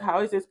everything else.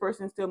 How is this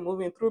person still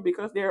moving through?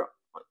 Because they're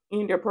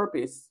in their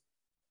purpose.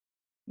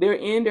 They're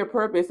in their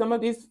purpose. Some of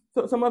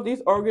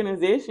these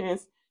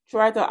organizations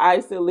try to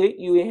isolate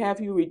you and have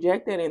you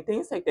rejected and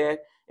things like that,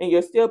 and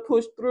you're still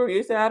pushed through.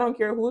 You say, I don't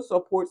care who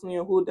supports me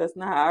or who does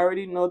not. I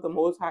already know the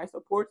Most High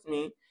supports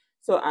me,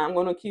 so I'm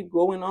gonna keep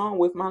going on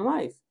with my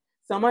life.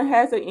 Someone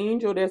has an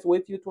angel that's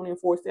with you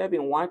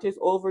 24/7, watches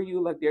over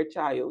you like their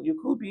child. You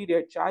could be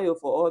their child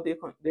for all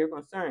their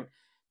concern,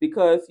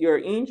 because your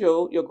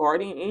angel, your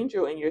guardian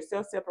angel, and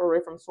yourself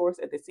separate from source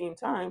at the same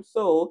time.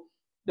 So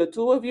the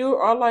two of you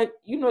are like,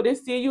 they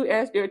see you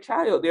as their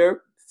child.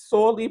 They're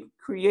solely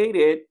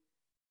created.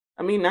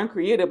 I mean, not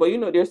created, but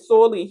they're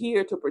solely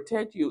here to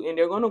protect you, and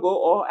they're gonna go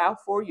all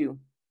out for you.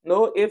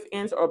 No ifs,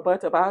 ands, or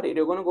buts about it.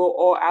 They're gonna go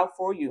all out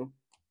for you,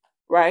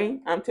 right?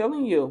 I'm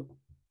telling you,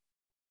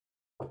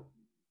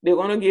 they're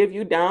gonna give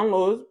you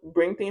downloads,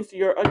 bring things to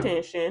your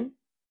attention,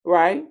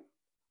 right?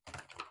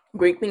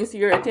 Bring things to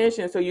your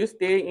attention so you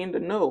stay in the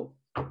know.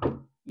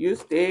 You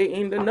stay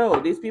in the know.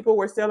 These people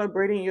were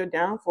celebrating your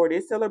downfall.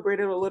 They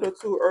celebrated a little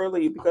too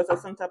early because of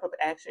some type of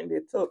action they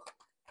took.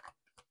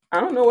 I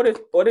don't know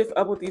what is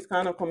up with these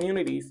kind of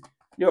communities.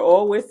 They're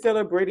always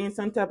celebrating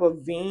some type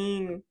of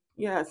vain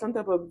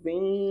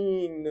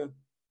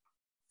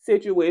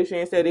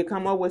situation. So they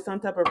come up with some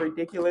type of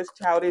ridiculous,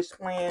 childish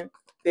plan.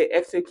 They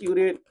execute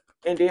it,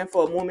 and then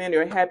for a moment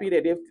they're happy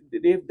that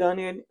they've done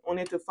it,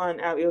 only to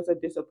find out it was a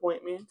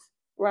disappointment.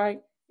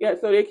 Right? Yeah.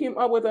 So they came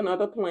up with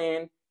another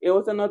plan. It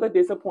was another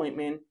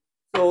disappointment.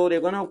 So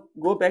they're gonna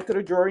go back to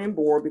the drawing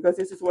board because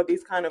this is what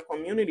these kind of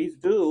communities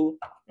do.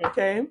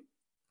 Okay.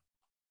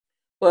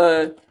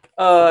 But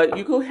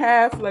you could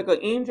have like an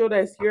angel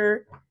that's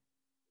here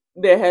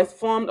that has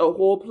formed a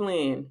whole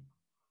plan.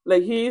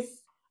 Like I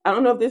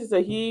don't know if this is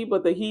a he,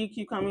 but the he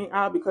keep coming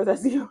out because I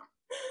see.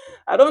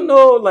 I don't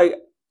know. Like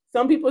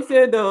some people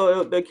say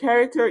the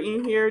character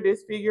in here,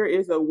 this figure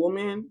is a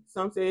woman.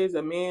 Some say it's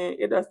a man.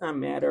 It does not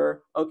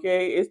matter.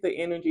 Okay, it's the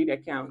energy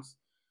that counts.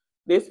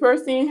 This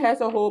person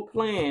has a whole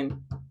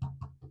plan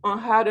on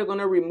how they're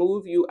gonna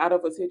remove you out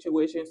of a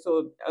situation.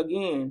 So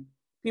again,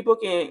 people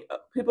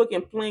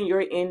can plan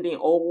your ending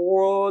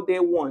all they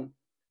want,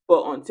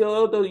 but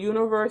until the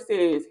universe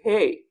says,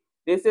 "Hey,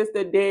 this is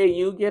the day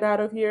you get out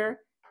of here,"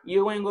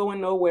 You ain't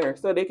going nowhere.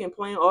 So they can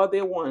plan all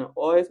they want.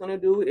 All it's gonna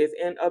do is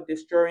end up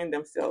destroying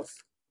themselves.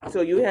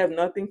 So you have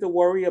nothing to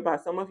worry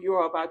about. Some of you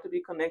are about to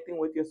be connecting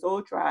with your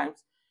soul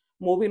tribes,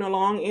 moving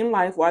along in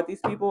life while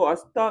these people are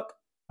stuck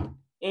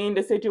in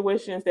the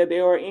situations that they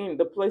are in,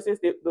 the places,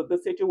 the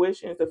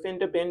situations, the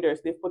fender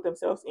benders they've put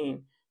themselves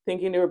in,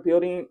 thinking they were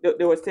building,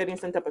 they were setting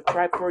some type of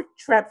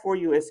trap for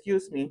you.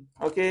 Excuse me,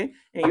 okay?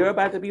 And you're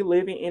about to be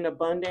living in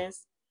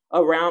abundance,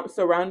 around,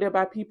 surrounded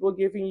by people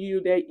giving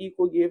you that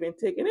equal give and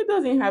take. And it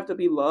doesn't have to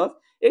be love.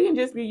 It can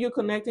just be you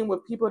connecting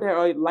with people that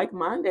are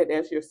like-minded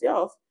as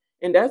yourself.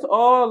 And that's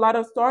all a lot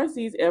of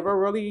starseeds ever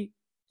really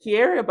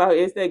care about,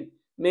 is that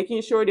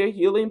making sure they're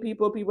healing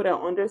people that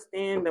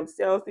understand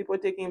themselves, people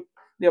taking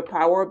their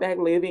power back,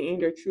 living in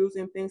their truths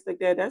and things like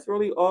that. That's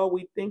really all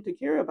we think to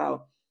care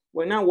about.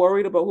 We're not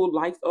worried about who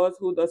likes us,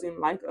 who doesn't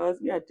like us.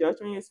 Yeah,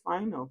 judgment is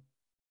final.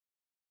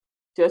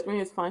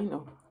 Judgment is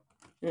final.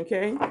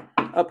 Okay?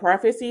 A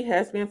prophecy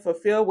has been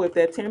fulfilled with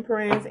that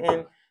temperance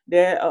and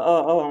that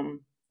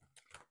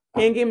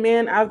hanging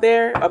man out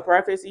there. A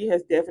prophecy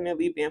has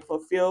definitely been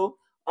fulfilled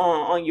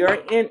on your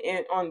end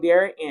and on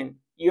their end.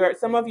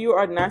 Some of you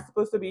are not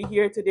supposed to be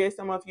here today.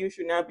 Some of you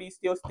should not be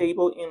still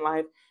stable in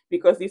life,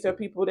 because these are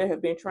people that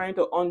have been trying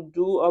to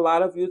undo a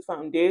lot of you's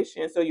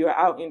foundation. So you're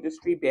out in the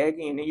street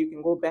begging, and you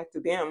can go back to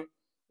them,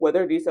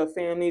 whether these are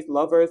families,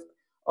 lovers,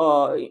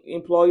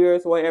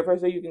 employers, whatever.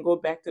 So you can go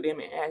back to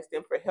them and ask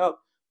them for help.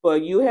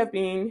 But you have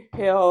been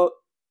held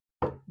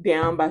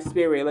down by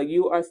spirit. Like,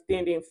 you are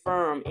standing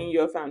firm in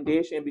your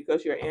foundation,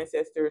 because your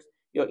ancestors,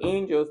 your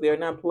angels, they're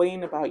not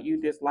playing about you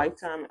this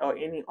lifetime or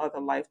any other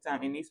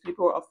lifetime. And these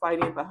people are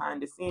fighting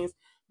behind the scenes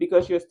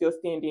because you're still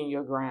standing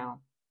your ground.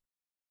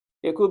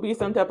 There could be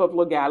some type of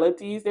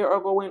legalities that are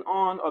going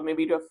on, or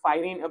maybe they're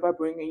fighting about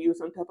bringing you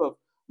some type of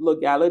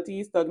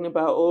legalities, talking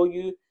about, oh,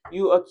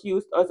 you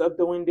accused us of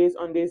doing this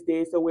on this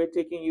day, so we're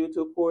taking you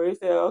to court.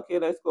 They say, okay,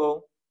 let's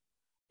go.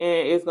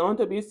 And it's going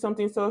to be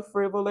something so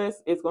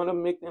frivolous, it's going to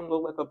make them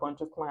look like a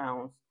bunch of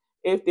clowns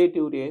if they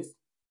do this.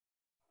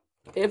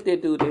 If they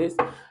do this,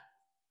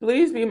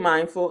 please be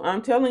mindful.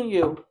 I'm telling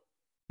you,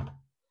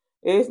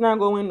 it's not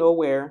going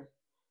nowhere.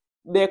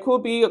 There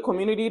could be a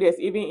community that's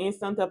even in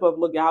some type of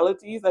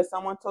legalities, like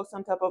someone took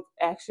some type of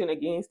action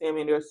against them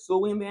and they're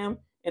suing them,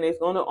 and it's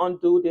going to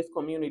undo this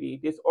community,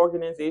 this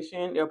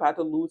organization. They're about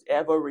to lose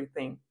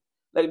everything.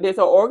 Like, there's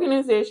an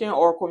organization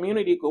or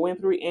community going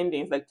through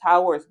endings, like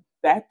towers,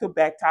 back to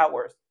back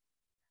towers,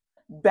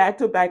 back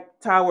to back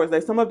towers.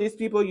 Like, some of these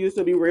people used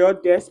to be real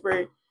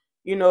desperate.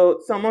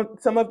 Some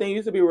of them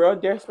used to be real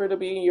desperate to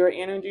be in your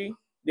energy.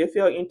 They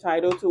feel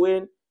entitled to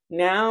it.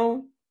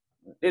 Now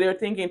they're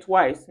thinking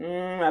twice.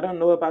 I don't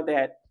know about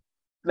that.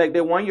 Like,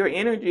 they want your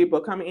energy,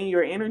 but coming in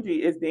your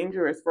energy is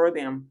dangerous for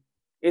them.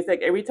 It's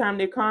like every time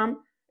they come,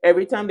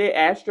 every time they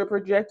astral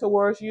project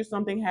towards you,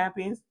 something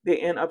happens. They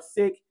end up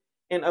sick,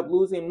 end up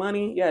losing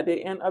money. Yeah,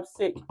 they end up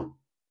sick,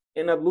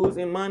 end up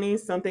losing money.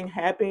 Something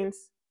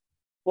happens,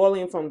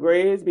 falling from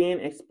graves, being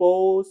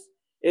exposed.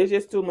 It's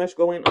just too much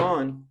going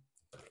on.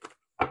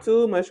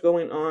 Too much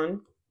going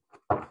on.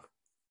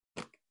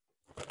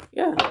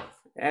 Yeah,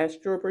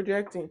 astral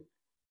projecting.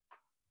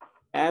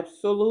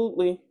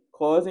 Absolutely.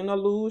 Causing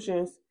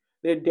illusions.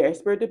 They're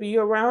desperate to be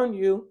around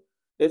you.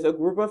 There's a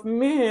group of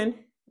men.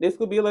 This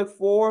could be like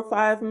 4 or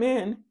 5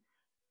 men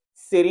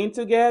sitting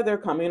together,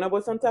 coming up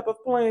with some type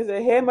of plan.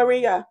 Say, hey,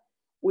 Maria,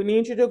 we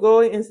need you to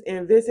go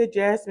and visit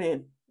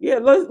Jasmine. Yeah,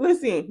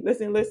 listen. This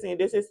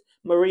is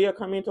Maria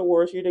coming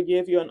towards you to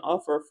give you an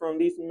offer from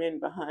these men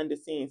behind the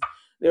scenes.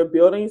 They're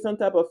building some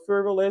type of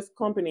frivolous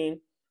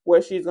company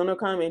where she's going to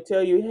come and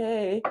tell you,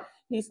 hey,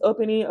 he's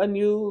opening a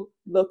new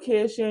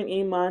location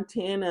in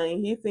Montana,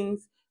 and he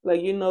thinks, like,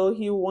 he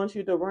wants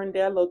you to run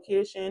that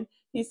location.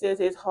 He says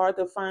it's hard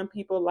to find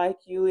people like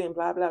you and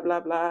blah, blah, blah,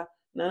 blah.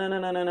 No, no, no,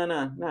 no, no, no,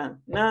 no, no,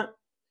 no.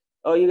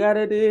 All you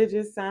gotta do is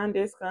just sign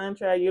this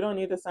contract. You don't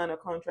need to sign a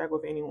contract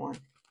with anyone.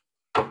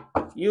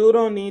 You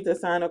don't need to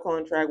sign a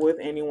contract with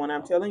anyone.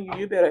 I'm telling you,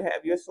 you better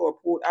have your sword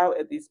pulled out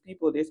at these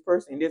people, this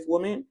person, this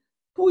woman.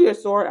 Pull your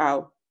sword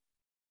out.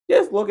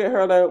 Just look at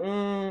her like,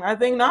 I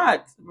think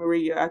not,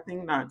 Maria. I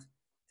think not.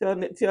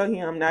 Tell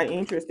him I'm not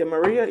interested.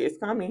 Maria is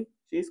coming.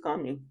 She's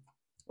coming.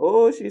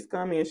 Oh, she's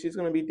coming. She's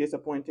gonna be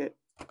disappointed.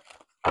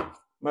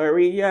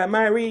 Maria.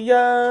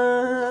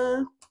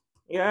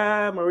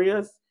 Yeah,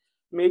 Maria's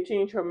may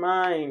change her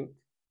mind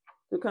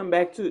to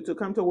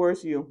come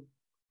towards you.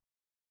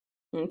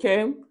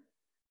 Okay?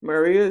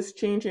 Maria is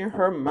changing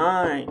her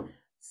mind.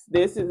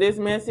 This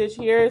message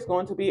here is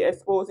going to be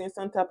exposing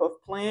some type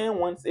of plan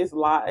once it's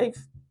live.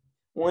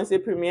 Once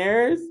it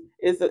premieres,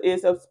 it's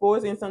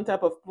exposing some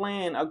type of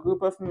plan a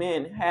group of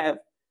men have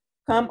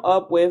come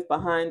up with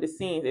behind the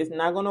scenes. It's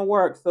not going to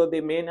work, so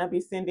they may not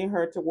be sending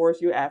her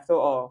towards you after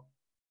all.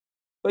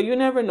 But you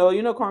never know.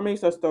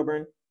 Karmics are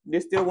stubborn. They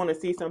still want to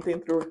see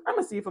something through. I'm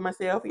going to see for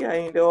myself. Yeah,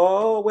 and they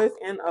always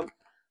end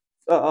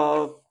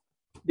up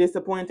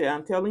disappointed.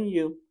 I'm telling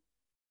you.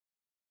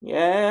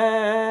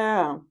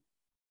 Yeah.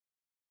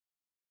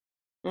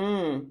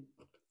 Mm.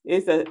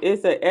 It's a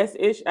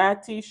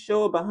SHIT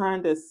show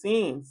behind the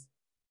scenes.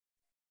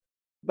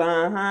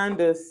 behind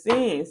the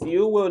scenes.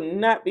 You will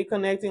not be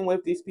connecting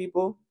with these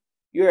people.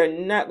 You're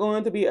not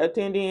going to be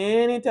attending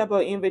any type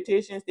of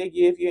invitations they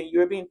give you, and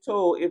you're being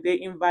told if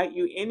they invite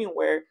you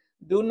anywhere,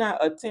 do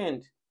not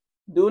attend.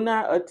 Do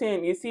not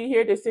attend. You see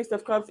here, the Six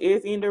of Cups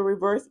is in the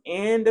reverse,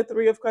 and the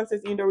Three of Cups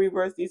is in the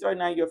reverse. These are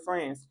not your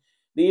friends.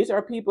 These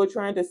are people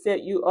trying to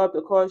set you up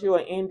to cause you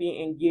an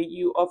ending and get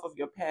you off of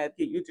your path,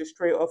 get you to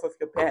stray off of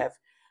your path.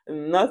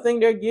 Nothing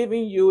they're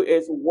giving you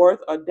is worth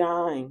a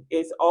dime.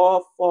 It's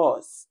all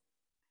false.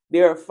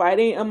 They are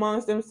fighting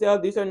amongst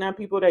themselves. These are not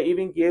people that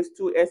even gives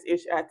two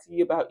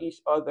shit about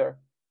each other.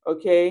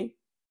 Okay?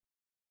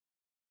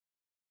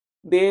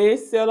 They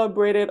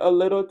celebrated a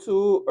little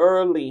too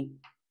early.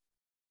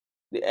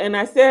 And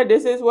I said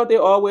this is what they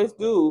always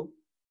do.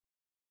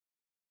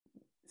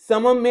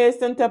 Someone made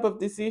some type of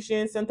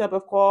decision, some type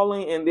of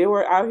calling, and they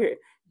were out here,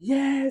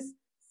 yes,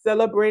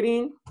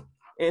 celebrating,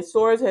 and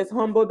Source has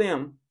humbled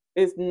them.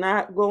 It's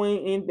not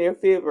going in their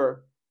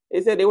favor.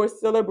 They said they were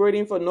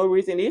celebrating for no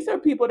reason. These are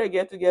people that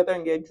get together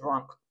and get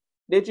drunk.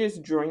 They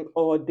just drink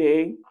all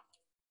day.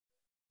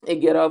 They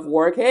get off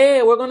work.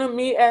 Hey, we're gonna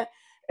meet at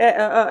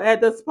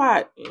the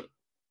spot.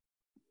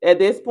 At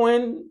this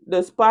point,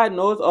 the spot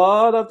knows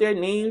all of their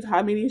names,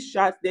 how many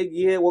shots they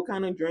get, what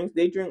kind of drinks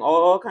they drink,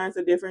 all kinds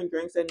of different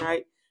drinks at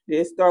night.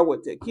 They start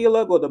with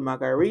tequila, go to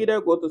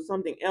margarita, go to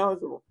something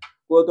else,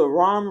 go to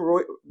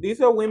rum.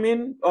 These are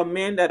women or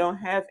men that don't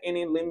have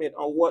any limit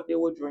on what they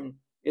will drink.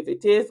 If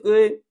it tastes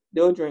good,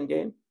 they'll drink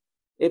it.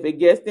 If it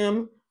gets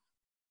them,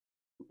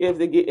 if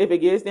it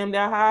gets them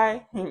that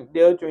high,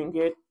 they'll drink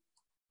it.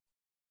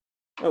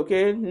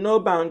 Okay, no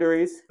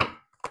boundaries,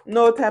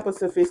 no type of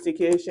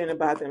sophistication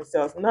about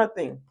themselves,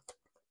 nothing.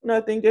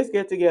 Nothing, just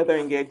get together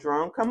and get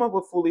drunk. Come up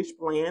with foolish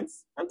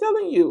plans. I'm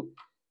telling you,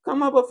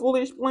 come up with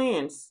foolish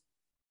plans.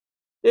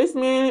 This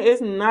man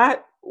is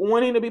not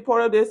wanting to be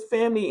part of this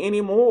family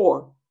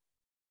anymore.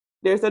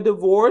 There's a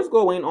divorce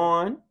going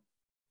on.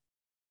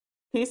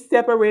 He's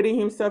separating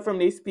himself from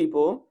these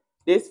people.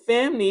 This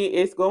family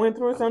is going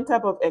through some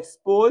type of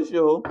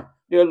exposure.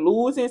 They're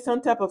losing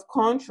some type of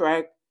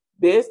contract,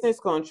 business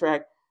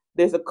contract.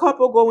 There's a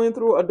couple going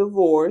through a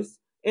divorce.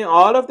 And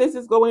all of this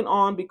is going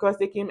on because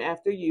they came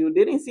after you.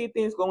 They didn't see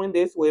things going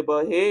this way,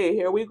 but hey,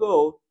 here we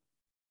go.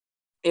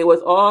 It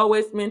was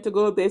always meant to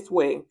go this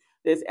way.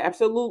 There's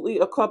absolutely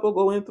a couple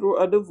going through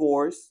a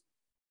divorce.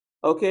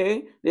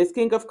 Okay, this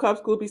King of Cups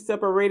could be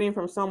separating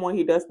from someone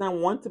he does not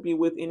want to be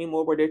with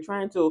anymore, but they're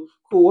trying to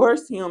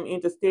coerce him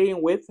into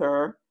staying with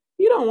her.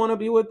 He don't want to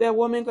be with that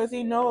woman because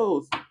he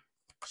knows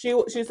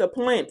she's a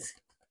plant.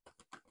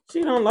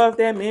 She don't love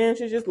that man.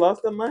 She just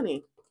loves the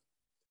money.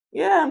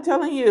 Yeah, I'm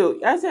telling you.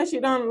 I said she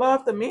don't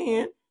love the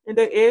man, and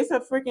the Ace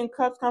of freaking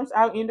Cups comes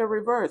out in the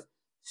reverse.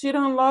 She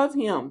don't love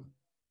him.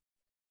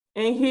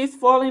 And he's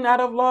falling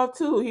out of love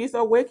too. He's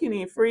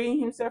awakening, freeing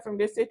himself from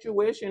this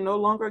situation, no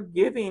longer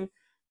giving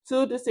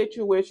to the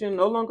situation,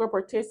 no longer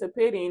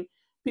participating.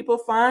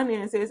 People's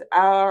finances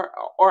are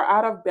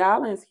out of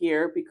balance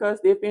here because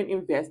they've been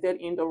invested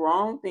in the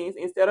wrong things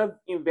instead of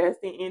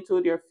investing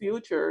into their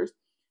futures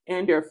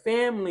and their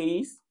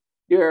families,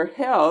 their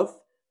health,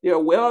 their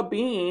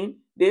well-being.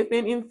 They've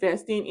been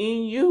investing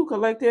in you,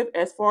 collective,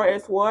 as far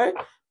as what?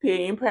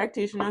 Paying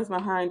practitioners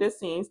behind the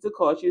scenes to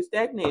cause you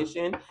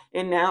stagnation.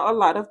 And now a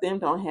lot of them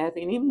don't have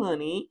any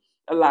money.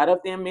 A lot of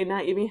them may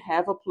not even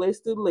have a place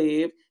to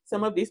live.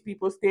 Some of these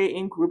people stay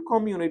in group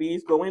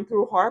communities, going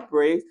through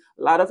heartbreaks,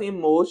 a lot of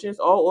emotions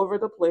all over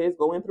the place,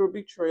 going through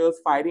betrayals,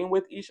 fighting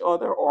with each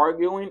other,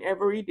 arguing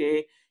every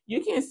day.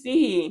 You can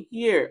see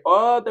here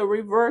all the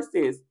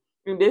reverses.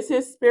 And this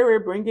is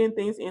spirit bringing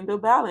things into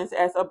balance,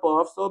 as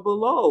above, so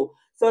below.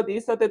 So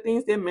these are the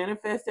things they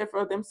manifested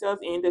for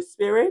themselves in the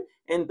spirit,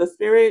 and the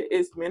spirit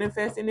is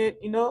manifesting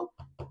it,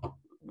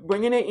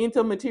 bringing it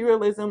into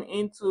materialism,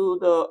 in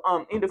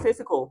the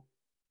physical.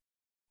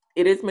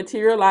 It is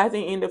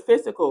materializing in the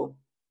physical.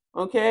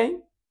 Okay?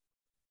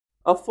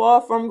 A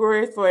fall from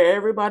grace for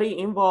everybody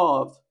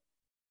involved.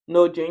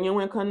 No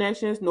genuine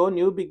connections, no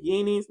new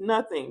beginnings,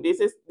 nothing.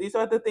 These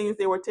are the things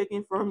they were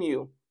taking from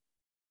you.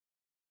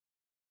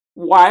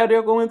 While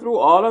they're going through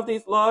all of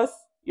these laws,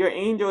 your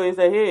angel is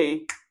like,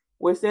 hey,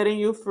 we're setting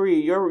you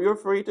free. You're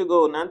free to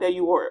go. Not that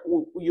you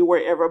were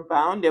ever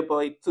bounded,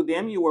 but to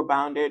them you were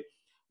bounded.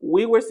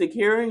 We were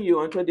securing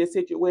you until this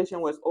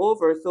situation was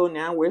over. So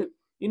now we're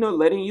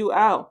letting you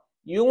out.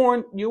 You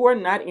were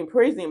not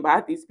imprisoned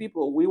by these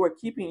people. We were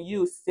keeping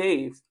you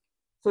safe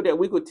so that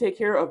we could take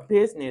care of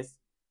business.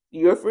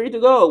 You're free to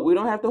go. We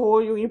don't have to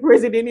hold you in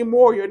prison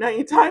anymore. You're not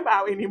in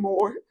timeout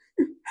anymore.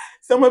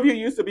 Some of you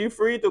used to be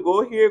free to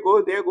go here,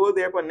 go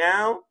there, but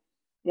now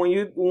when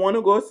you want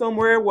to go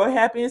somewhere, what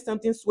happens?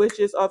 Something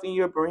switches off in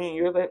your brain.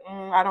 You're like,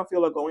 I don't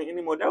feel like going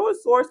anymore. That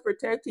was source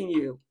protecting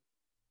you.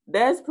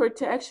 That's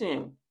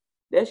protection.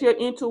 That's your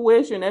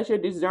intuition. That's your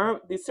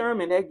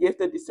discernment. That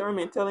gift of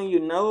discernment telling you,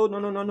 no, no,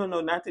 no, no, no,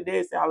 no, not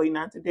today, Sally,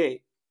 not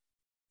today.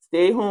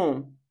 Stay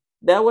home.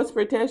 That was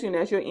protection.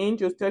 That's your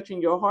angels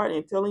touching your heart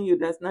and telling you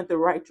that's not the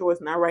right choice,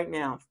 not right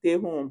now. Stay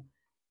home.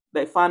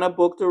 Like find a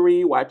book to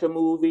read, watch a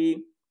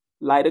movie,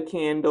 light a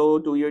candle,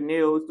 do your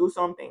nails, do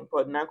something,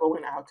 but not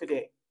going out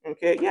today.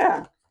 Okay,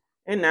 yeah.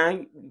 And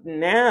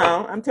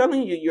now I'm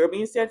telling you, you're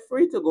being set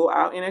free to go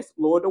out and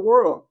explore the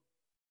world.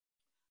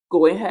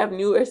 Go and have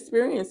new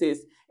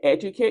experiences.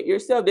 Educate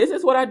yourself. This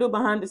is what I do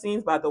behind the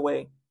scenes, by the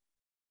way.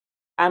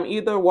 I'm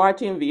either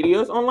watching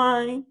videos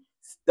online,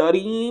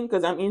 studying,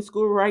 because I'm in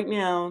school right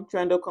now,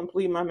 trying to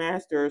complete my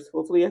master's.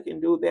 Hopefully, I can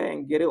do that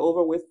and get it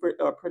over with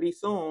pretty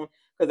soon,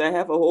 because I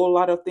have a whole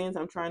lot of things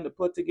I'm trying to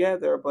put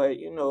together. But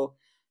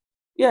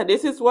yeah,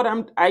 this is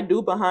what I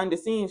do behind the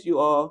scenes, you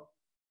all.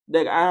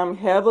 Like, I'm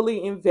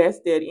heavily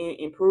invested in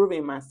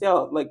improving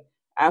myself. Like,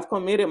 I've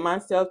committed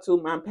myself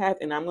to my path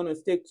and I'm gonna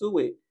stick to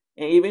it.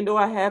 And even though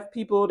I have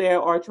people that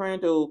are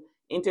trying to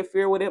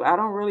interfere with it, I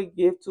don't really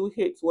give two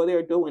hits what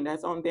they're doing.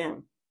 That's on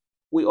them.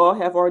 We all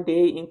have our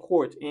day in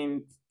court,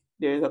 and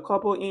there's a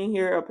couple in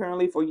here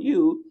apparently for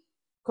you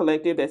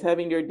collective that's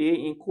having their day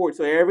in court.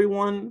 So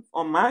everyone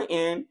on my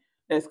end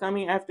that's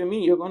coming after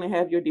me, you're gonna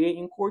have your day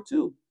in court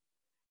too.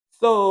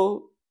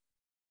 So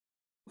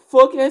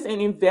focus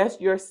and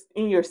invest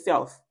in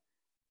yourself.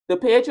 The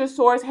page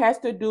source has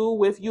to do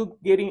with you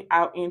getting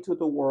out into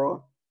the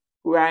world,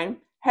 right?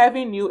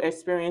 Having new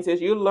experiences.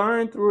 You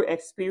learn through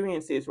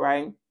experiences,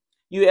 right?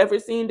 You ever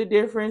seen the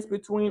difference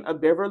between a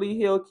Beverly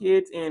Hill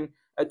kid and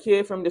a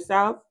kid from the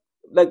South,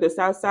 like the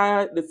South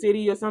Side, the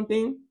city or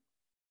something?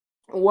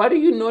 What do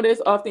you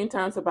notice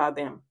oftentimes about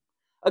them?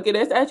 Okay,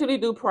 let's actually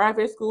do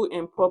private school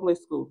and public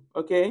school.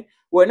 Okay,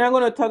 we're not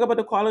going to talk about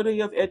the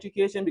quality of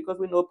education because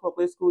we know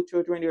public school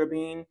children, they're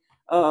being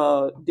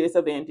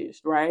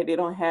disadvantaged, right? They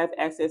don't have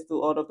access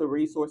to all of the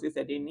resources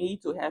that they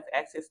need to have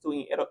access to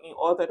in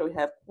order to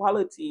have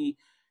quality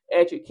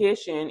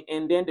education.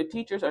 And then the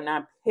teachers are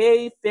not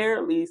paid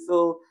fairly,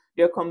 so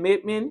their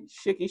commitment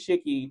shaky.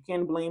 You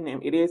can't blame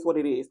them. It is what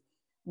it is.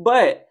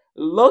 But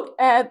look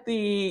at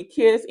the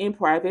kids in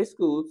private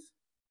schools,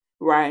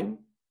 right?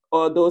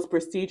 Or those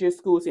prestigious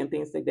schools and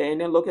things like that. And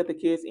then look at the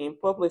kids in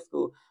public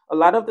school. A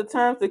lot of the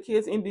times, the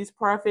kids in these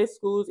private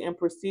schools and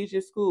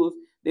prestigious schools,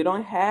 they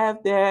don't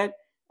have that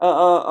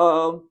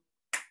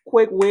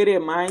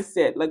quick-witted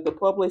mindset like the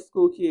public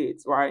school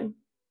kids, right?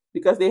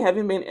 Because they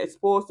haven't been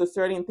exposed to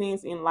certain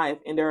things in life.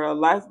 And there are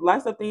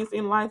lots of things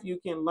in life you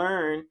can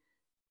learn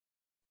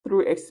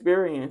through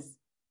experience.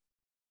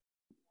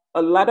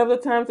 A lot of the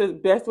times, the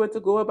best way to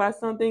go about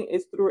something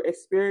is through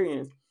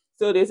experience.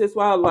 So this is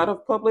why a lot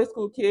of public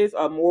school kids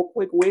are more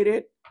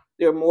quick-witted.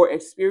 They're more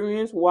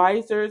experienced,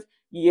 wiser.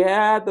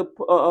 Yeah, the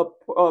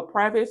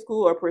private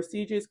school or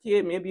prestigious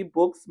kid may be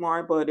book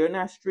smart, but they're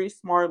not street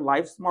smart,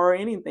 life smart,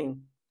 or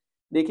anything.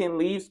 They can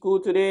leave school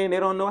today and they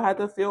don't know how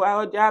to fill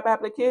out a job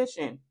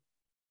application,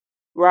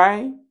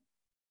 right?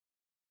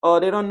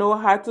 Or they don't know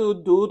how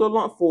to do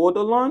fold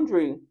the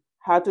laundry,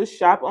 how to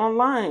shop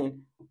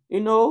online,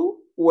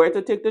 where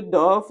to take the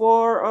dog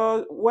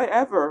for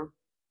whatever.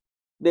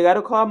 They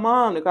gotta call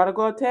mom, they gotta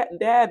call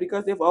dad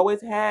because they've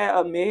always had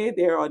a maid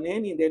there or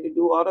nanny there to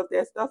do all of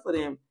that stuff for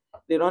them.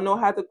 They don't know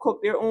how to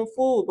cook their own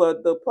food,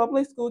 but the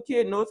public school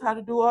kid knows how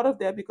to do all of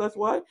that because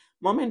what?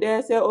 Mom and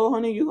dad said, "Oh,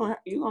 honey, you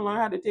gonna learn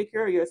how to take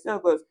care of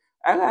yourself because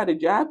I got a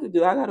job to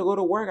do. I gotta go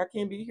to work. I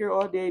can't be here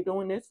all day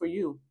doing this for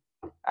you.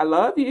 I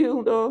love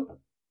you though.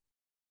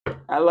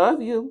 I love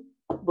you,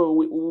 but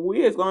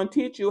we is gonna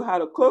teach you how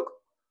to cook.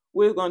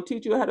 We're gonna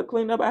teach you how to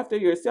clean up after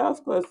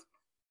yourself because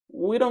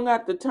we don't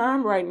got the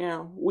time right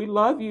now. We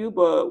love you,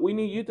 but we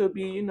need you to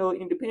be,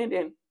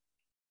 independent.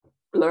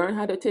 Learn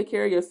how to take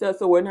care of yourself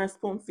so we're not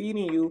spoon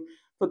feeding you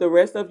for the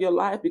rest of your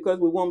life because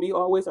we won't be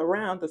always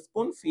around to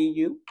spoon feed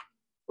you,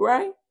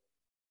 right?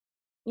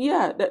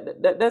 Yeah,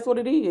 that's what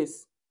it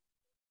is.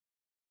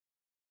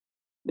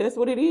 That's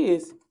what it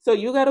is. So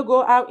you got to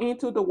go out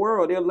into the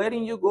world. They're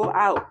letting you go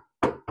out.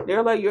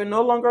 They're like, you're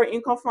no longer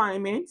in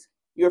confinement.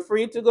 You're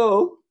free to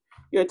go.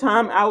 Your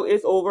time out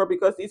is over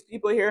because these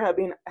people here have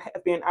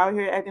been out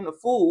here acting a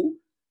fool,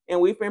 and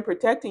we've been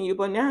protecting you.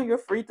 But now you're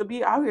free to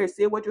be out here.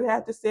 Say what you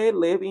have to say.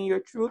 Live in your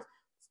truth.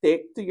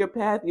 Stick to your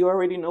path. You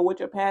already know what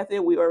your path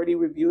is. We already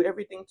reviewed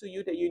everything to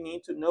you that you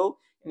need to know.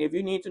 And if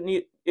you need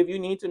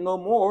to know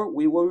more,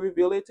 we will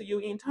reveal it to you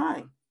in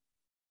time.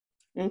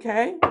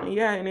 Okay?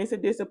 Yeah, and it's a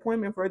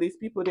disappointment for these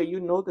people that you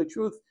know the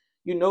truth.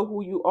 You know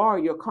who you are.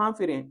 You're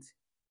confident.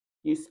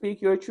 You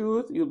speak your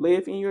truth, you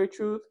live in your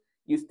truth,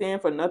 you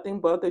stand for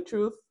nothing but the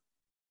truth.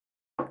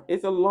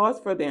 It's a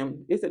loss for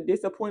them. It's a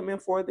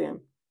disappointment for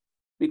them.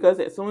 Because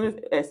as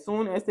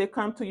soon as they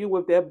come to you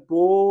with that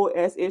bull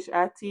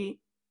shit,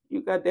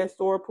 you got that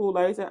sore pull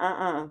like say,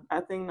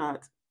 I think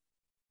not.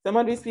 Some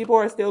of these people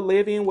are still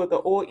living with the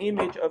old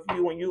image of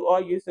you when you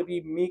all used to be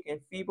meek and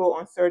feeble,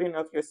 uncertain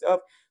of yourself.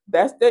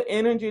 That's the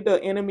energy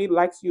the enemy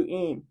likes you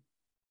in.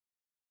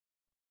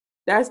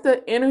 That's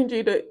the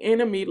energy the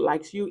enemy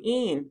likes you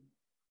in.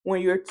 When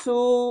you're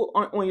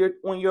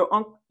when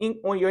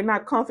you're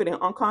not confident,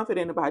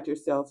 unconfident about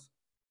yourself.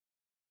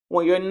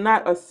 When you're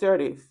not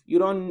assertive,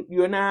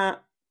 you're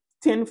not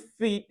 10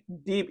 feet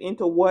deep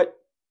into what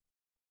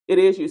it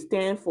is you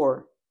stand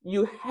for.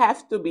 You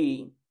have to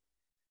be.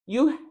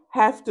 You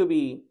have to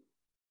be.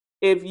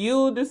 If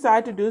you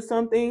decide to do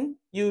something,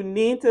 you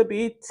need to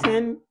be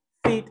 10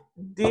 feet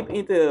deep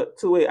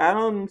into it. I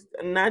don't,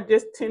 not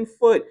just 10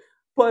 foot.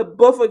 Put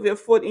both of your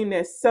foot in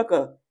that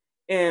sucker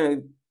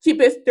and keep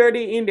it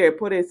sturdy in there.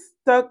 Put it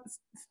stuck,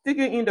 stick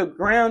it in the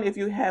ground if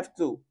you have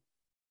to,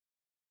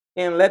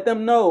 and let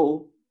them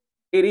know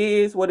it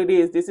is what it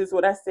is. This is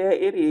what I said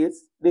it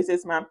is. This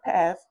is my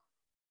path.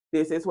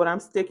 This is what I'm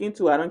sticking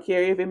to. I don't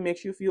care if it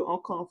makes you feel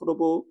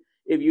uncomfortable.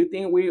 If you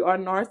think we are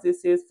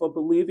narcissists for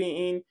believing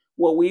in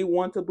what we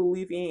want to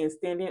believe in and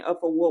standing up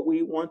for what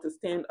we want to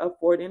stand up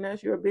for, then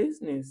that's your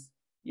business.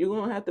 You're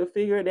going to have to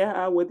figure that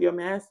out with your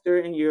master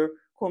and your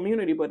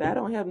community, but that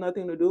don't have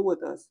nothing to do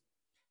with us.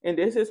 And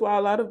this is why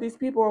a lot of these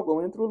people are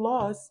going through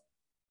loss,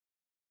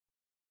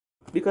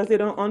 because they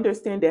don't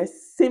understand that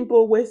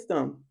simple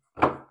wisdom.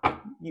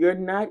 You're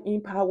not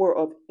in power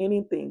of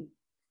anything.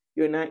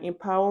 You're not in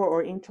power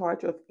or in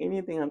charge of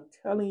anything. I'm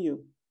telling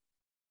you.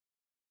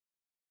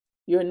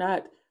 You're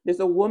not. There's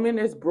a woman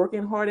that's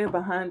brokenhearted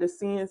behind the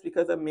scenes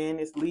because a man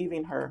is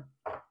leaving her.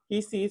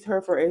 He sees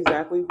her for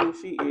exactly who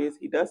she is.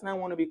 He does not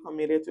want to be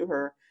committed to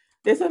her.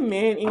 There's a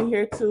man in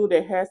here too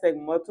that has like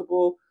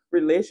multiple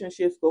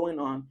relationships going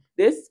on.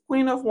 This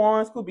Queen of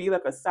Wands could be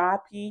like a side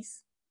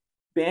piece,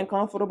 being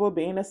comfortable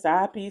being a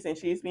side piece, and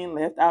she's being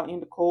left out in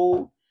the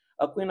cold.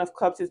 A Queen of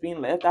Cups is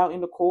being left out in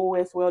the cold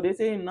as well.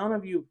 This ain't none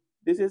of you.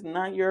 This is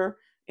not your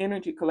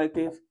energy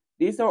collective.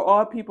 These are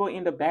all people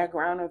in the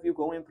background of you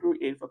going through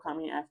it for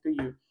coming after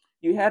you.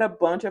 You had a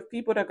bunch of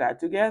people that got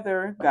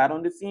together, got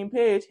on the same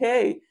page.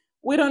 Hey,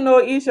 we don't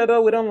know each other,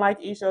 we don't like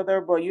each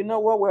other, but you know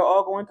what? We're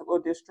all going to go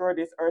destroy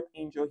this earth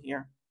angel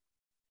here.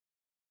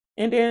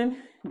 And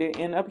then they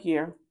end up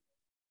here.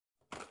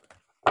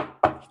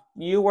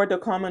 You were the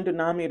common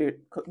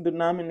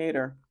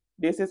denominator.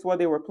 This is what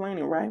they were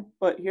planning, right?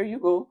 But here you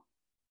go.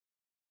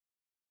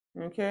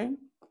 Okay.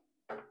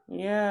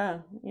 Yeah,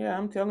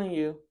 I'm telling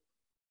you.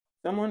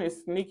 Someone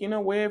is sneaking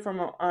away from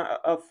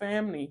a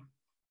family,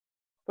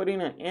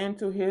 putting an end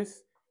to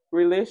his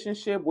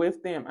relationship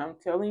with them. I'm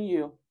telling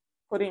you,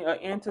 putting an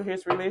end to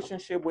his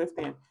relationship with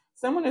them.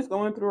 Someone is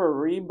going through a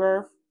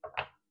rebirth.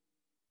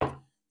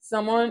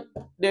 Someone,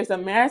 there's a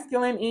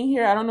masculine in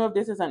here. I don't know if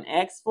this is an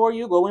ex for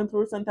you, going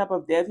through some type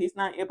of death. He's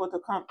not able to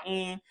come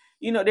in.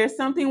 You know, there's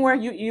something where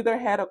you either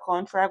had a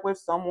contract with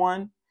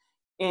someone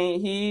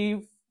and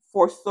he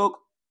forsook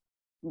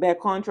that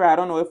contract. I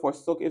don't know if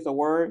forsook is a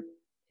word.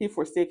 He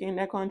forsaken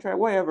that contract,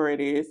 whatever it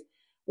is.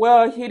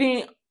 Well, he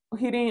didn't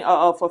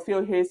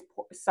fulfill his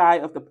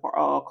side of the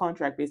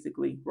contract,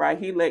 basically, right?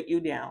 He let you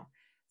down.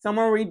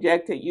 Someone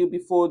rejected you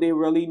before they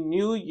really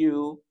knew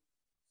you,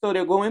 so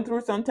they're going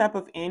through some type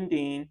of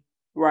ending,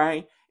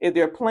 right? If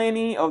they're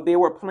planning or they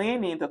were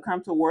planning to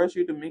come towards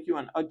you to make you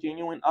a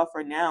genuine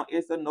offer, now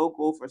it's a no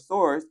go for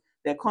source.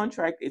 That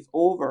contract is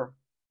over.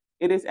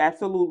 It is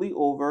absolutely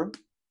over.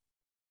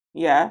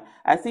 Yeah,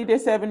 I see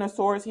this Seven of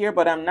Swords here,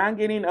 but I'm not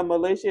getting a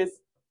malicious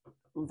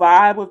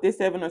vibe with this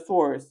Seven of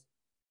Swords.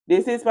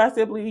 This is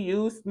possibly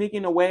you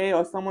sneaking away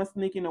or someone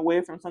sneaking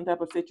away from some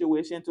type of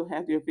situation to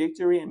have their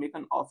victory and make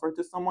an offer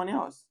to someone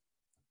else.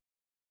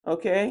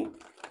 Okay,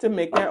 to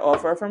make their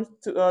offer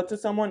to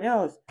someone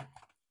else.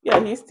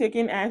 Yeah, he's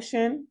taking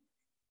action.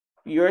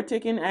 You're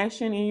taking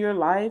action in your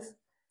life.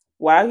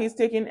 While he's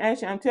taking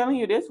action, I'm telling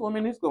you, this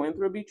woman is going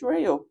through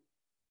betrayal.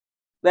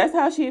 That's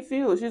how she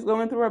feels. She's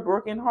going through a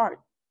broken heart.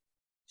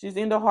 She's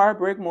in the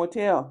heartbreak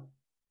motel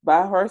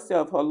by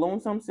herself, her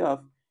lonesome self.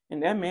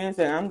 And that man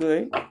said, I'm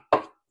good.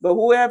 But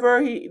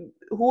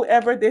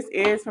whoever this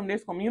is from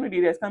this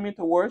community that's coming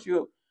towards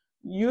you,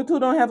 you two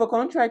don't have a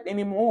contract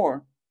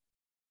anymore.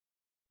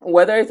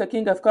 Whether it's a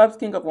King of Cups,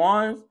 King of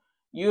Wands,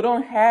 you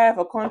don't have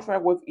a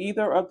contract with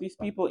either of these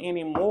people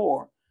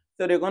anymore.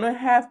 So they're gonna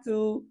have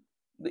to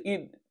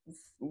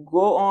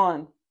go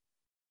on.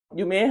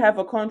 You may have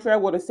a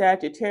contract with a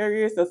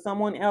Sagittarius or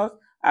someone else.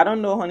 I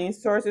don't know, honey.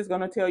 Source is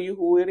going to tell you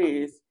who it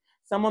is.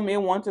 Someone may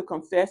want to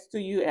confess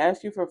to you,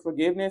 ask you for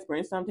forgiveness,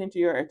 bring something to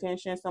your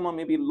attention. Someone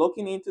may be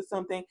looking into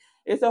something.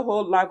 It's a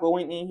whole lot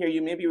going in here.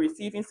 You may be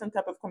receiving some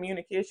type of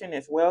communication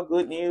as well.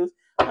 Good news.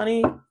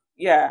 Honey,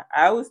 yeah,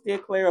 I would stay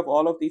clear of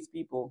all of these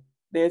people.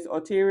 There's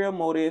ulterior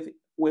motive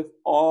with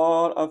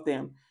all of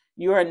them.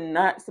 You are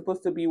not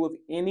supposed to be with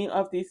any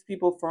of these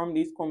people from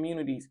these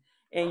communities.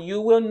 And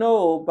you will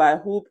know by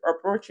who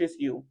approaches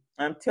you.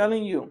 I'm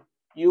telling you,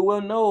 you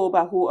will know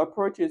by who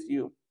approaches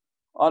you.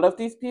 All of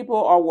these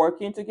people are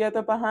working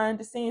together behind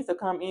the scenes to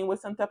come in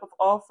with some type of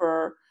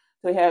offer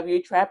to have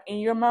you trapped in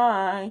your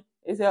mind.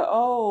 Is that,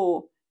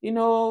 oh,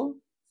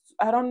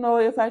 I don't know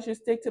if I should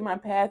stick to my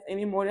path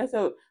anymore.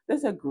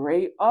 That's a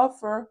great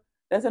offer.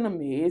 That's an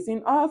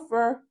amazing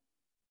offer.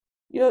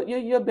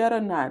 You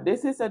better not.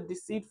 This is a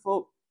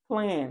deceitful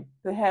plan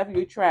to have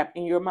you trapped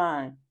in your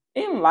mind,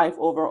 in life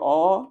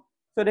overall,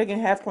 so they can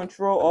have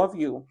control of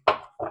you.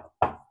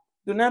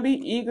 Do not be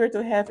eager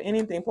to have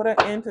anything. Put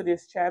an end to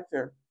this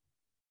chapter.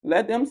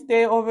 Let them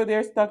stay over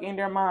there stuck in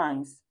their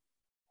minds,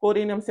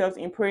 holding themselves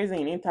in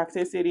prison, in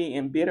toxicity,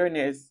 in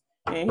bitterness,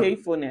 and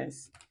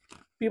hatefulness.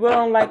 People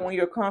don't like when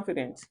you're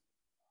confident.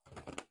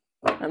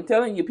 I'm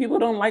telling you, people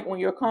don't like when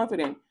you're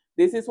confident.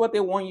 This is what they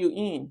want you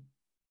in.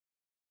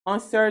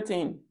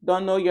 Uncertain,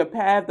 don't know your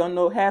path, don't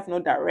know, have no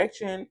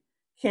direction,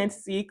 can't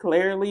see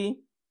clearly.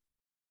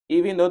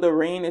 Even though the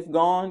rain is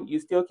gone, you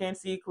still can't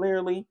see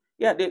clearly.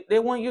 Yeah, they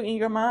want you in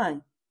your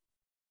mind.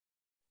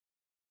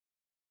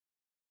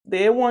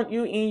 They want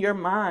you in your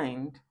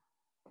mind.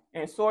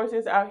 And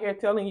sources out here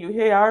telling you,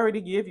 hey, I already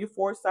give you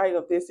foresight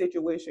of this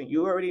situation.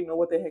 You already know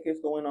what the heck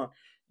is going on.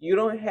 You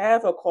don't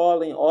have a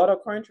calling or a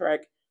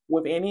contract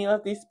with any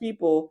of these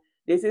people.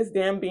 This is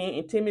them being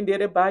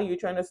intimidated by you,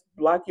 trying to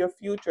block your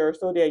future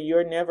so that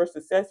you're never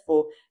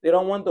successful. They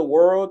don't want the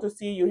world to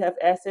see you have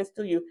access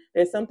to you.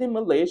 There's something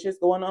malicious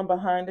going on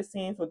behind the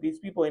scenes with these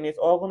people, and it's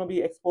all going to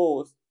be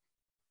exposed.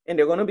 And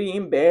they're going to be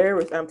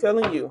embarrassed. I'm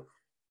telling you,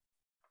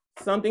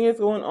 something is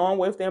going on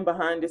with them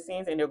behind the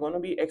scenes, and they're going to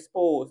be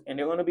exposed, and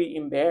they're going to be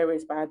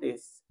embarrassed by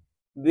this.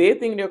 They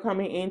think they're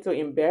coming in to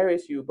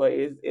embarrass you, but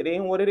it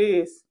ain't what it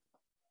is.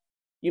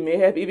 You may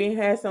have even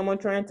had someone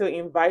trying to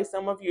invite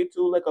some of you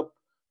to like a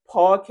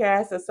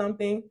podcast or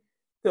something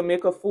to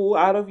make a fool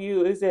out of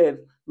you. It said,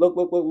 look,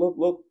 look, look, look,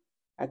 look.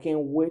 I can't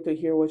wait to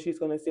hear what she's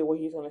going to say, what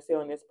he's going to say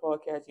on this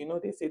podcast. You know,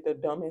 they say the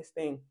dumbest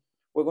thing.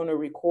 We're going to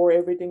record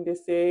everything they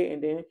say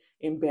and then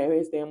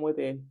embarrass them with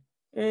it.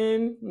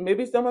 And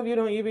maybe some of you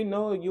don't even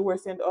know you were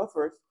sent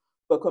offers,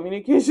 but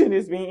communication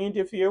is being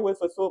interfered with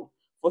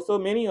for so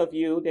many of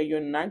you that you're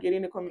not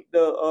getting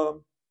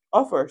the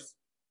offers,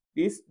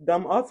 these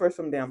dumb offers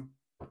from them.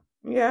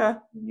 Yeah,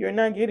 you're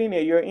not getting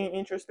it. You're in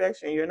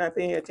introspection. You're not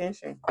paying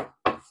attention.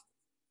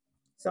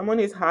 Someone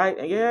is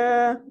hiding.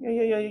 Yeah.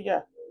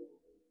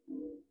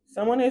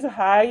 Someone is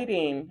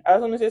hiding. I was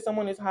going to say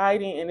someone is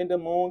hiding, and then the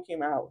moon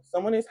came out.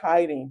 Someone is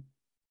hiding.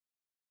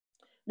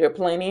 They're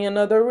planning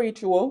another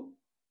ritual.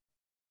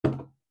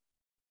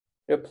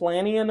 They're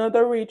planning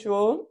another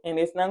ritual, and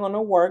it's not going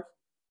to work.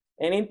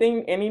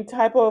 Anything, any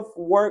type of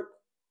work,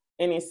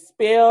 any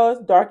spells,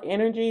 dark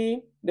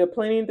energy, they're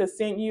planning to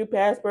send you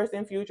past,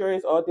 present, future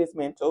is all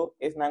dismantled.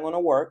 It's not going to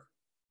work.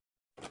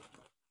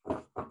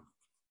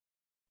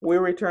 We're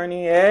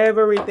returning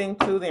everything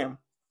to them.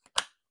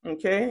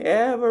 Okay?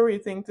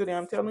 Everything to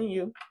them. I'm telling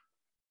you.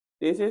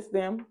 This is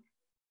them.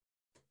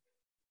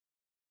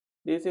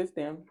 This is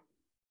them.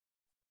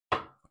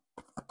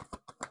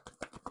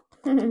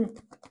 I'm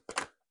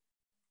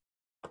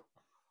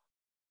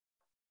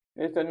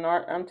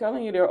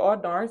telling you, they're all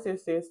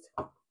narcissists.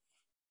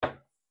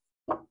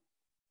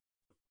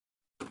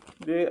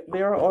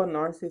 They're all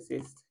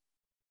narcissists.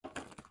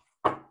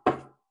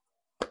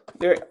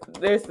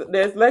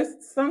 There's like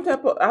some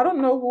type of, I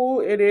don't know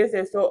who it is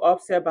that's so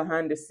upset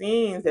behind the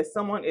scenes that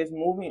someone is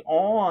moving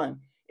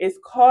on. It's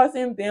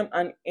causing them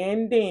an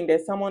ending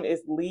that someone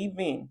is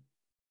leaving.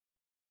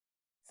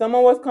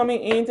 Someone was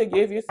coming in to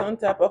give you some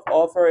type of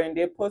offer and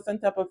they put some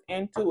type of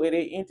end to it.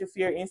 They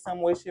interfere in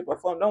some way, shape, or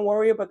form. Don't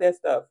worry about that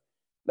stuff.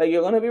 Like,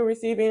 you're going to be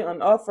receiving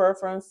an offer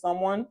from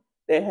someone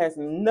that has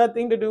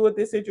nothing to do with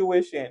this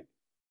situation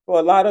for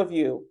a lot of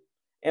you.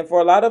 And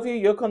for a lot of you,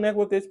 you'll connect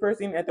with this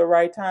person at the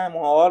right time.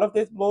 When all of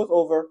this blows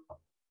over,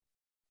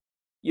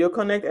 you'll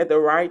connect at the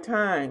right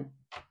time.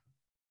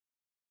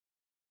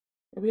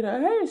 You'll be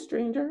like, hey,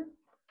 stranger.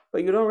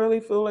 But you don't really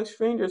feel like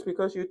strangers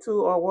because you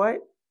two are what?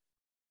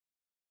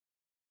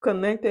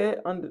 Connected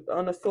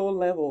on a soul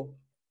level.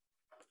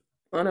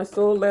 On a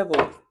soul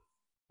level.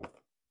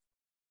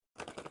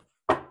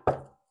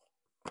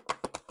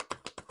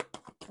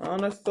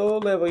 On a soul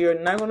level. You're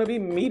not going to be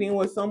meeting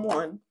with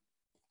someone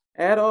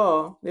at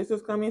all. This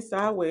is coming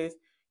sideways.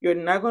 You're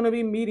not going to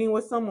be meeting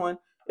with someone.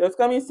 It's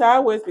coming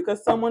sideways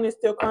because someone is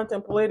still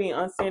contemplating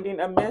on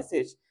sending a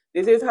message.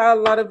 This is how a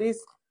lot of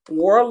these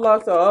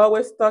warlocks are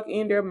always stuck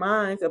in their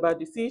minds about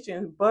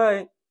decisions,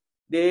 but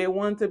they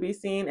want to be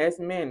seen as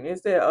men. They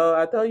said,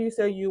 I thought you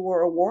said you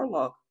were a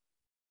warlock.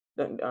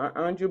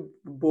 Aren't you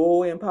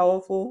bold and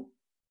powerful?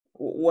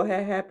 What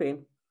had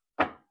happened?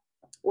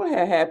 What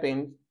had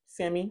happened,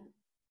 Sammy?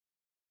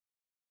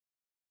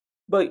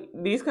 But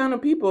these kind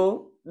of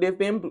people, they've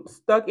been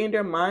stuck in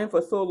their mind for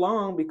so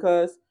long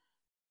because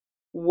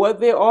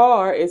what they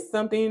are is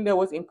something that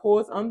was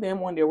imposed on them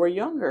when they were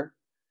younger.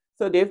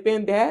 So they've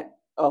been that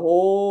a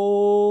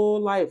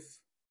whole life.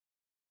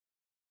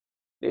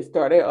 They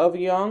started off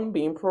young,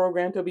 being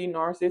programmed to be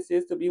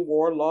narcissists, to be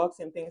warlocks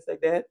and things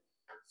like that.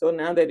 So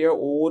now that they're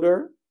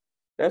older,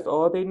 that's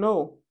all they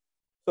know.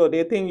 So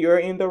they think you're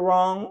in the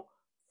wrong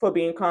for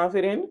being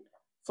confident,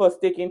 for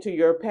sticking to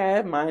your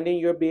path, minding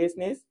your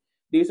business.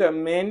 These are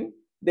men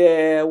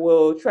that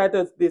will try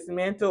to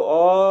dismantle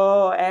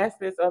all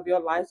aspects of your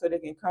life so they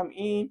can come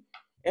in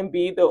and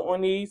be the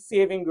only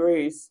saving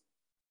grace.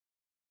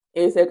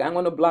 It's like, I'm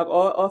going to block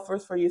all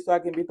offers for you so I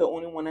can be the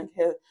only one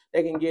that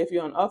can give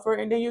you an offer,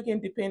 and then you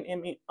can depend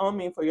on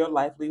me for your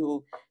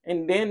livelihood.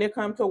 And then they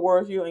come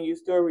towards you and you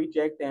still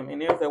reject them.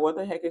 And they're like, what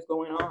the heck is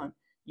going on?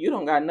 You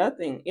don't got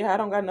nothing. Yeah, I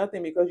don't got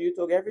nothing because you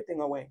took everything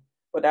away.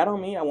 But that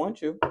don't mean I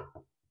want you.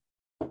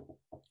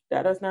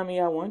 That does not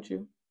mean I want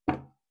you.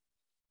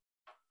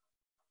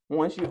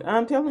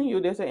 I'm telling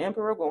you, there's an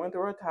emperor going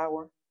through a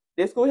tower.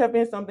 This could have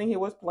been something he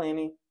was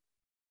planning.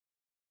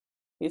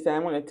 He said,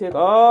 I'm going to take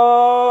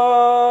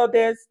all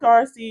that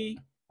starseed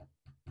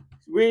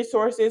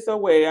resources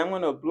away. I'm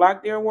going to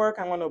block their work.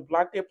 I'm going to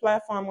block their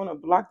platform. I'm going to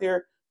block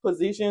their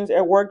positions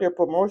at work, their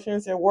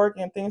promotions at work,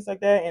 and things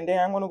like that. And then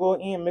I'm going to go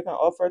in and make an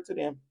offer to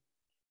them.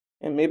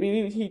 And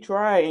maybe he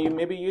tried, and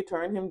maybe you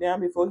turned him down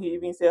before he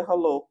even said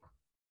hello.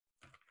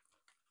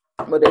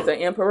 But there's an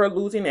emperor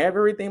losing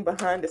everything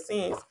behind the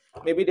scenes.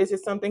 Maybe this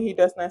is something he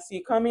does not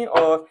see coming,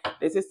 or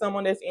this is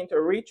someone that's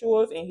into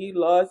rituals and he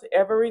lost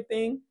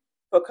everything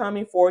for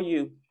coming for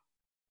you,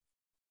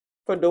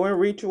 for doing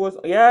rituals.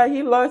 Yeah,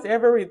 he lost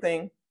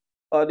everything.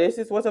 This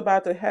is what's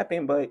about to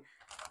happen, but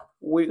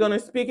we're going to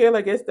speak it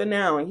like it's the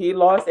noun. He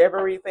lost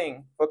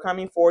everything for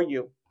coming for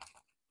you.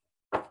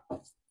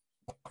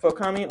 For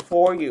coming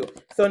for you.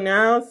 So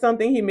now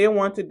something he may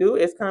want to do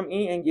is come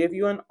in and give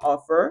you an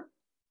offer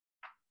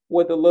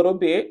with a little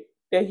bit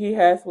that he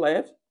has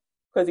left,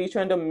 because he's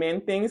trying to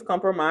mend things,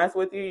 compromise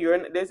with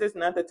you. This is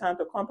not the time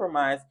to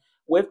compromise.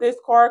 With this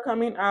card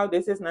coming out,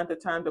 this is not the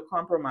time to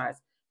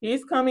compromise.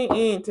 He's coming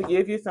in to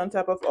give you some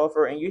type of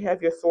offer, and you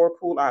have your sword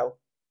pulled out.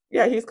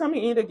 Yeah, he's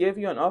coming in to give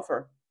you an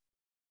offer,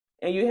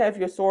 and you have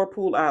your sword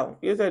pulled out.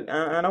 You said,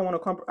 I don't want to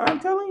compromise. I'm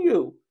telling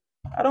you,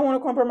 I don't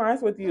want to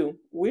compromise with you.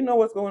 We know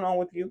what's going on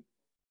with you.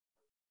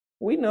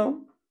 We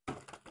know.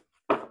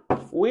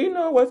 We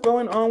know what's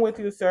going on with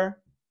you, sir.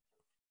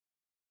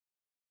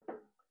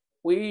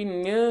 We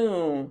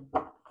knew.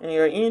 And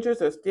your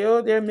angels are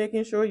still there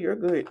making sure you're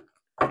good.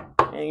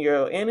 And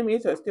your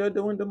enemies are still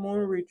doing the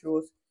moon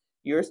rituals.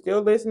 You're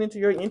still listening to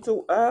your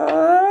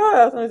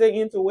I was gonna say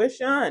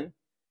intuition.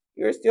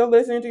 You're still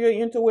listening to your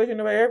intuition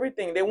about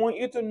everything. They want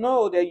you to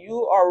know that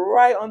you are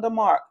right on the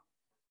mark.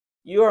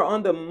 You are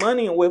on the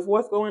money with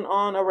what's going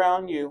on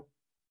around you.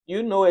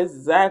 You know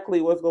exactly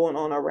what's going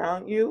on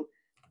around you.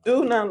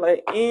 Do not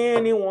let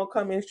anyone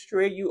come and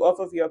stray you off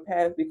of your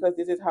path, because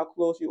this is how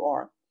close you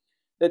are.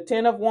 The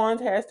Ten of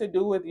Wands has to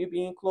do with you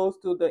being close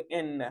to the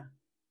end,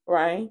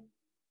 right?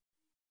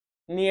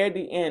 Near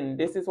the end.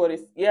 This is what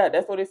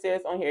that's what it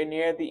says on here,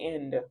 near the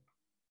end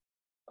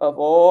of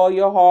all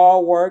your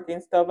hard work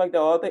and stuff like that,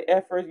 all the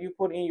efforts you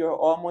put in, you're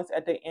almost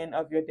at the end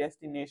of your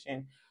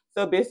destination.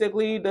 So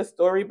basically, the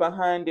story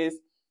behind this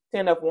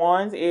Ten of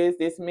Wands is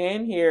this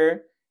man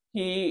here,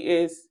 he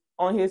is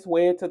on his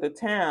way to the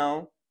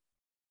town.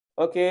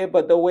 Okay,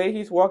 but the way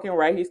he's walking,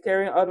 right, he's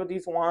carrying out of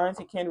these wands.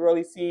 He can't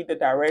really see the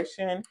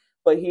direction,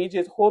 but he's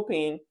just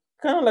hoping,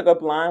 kind of like a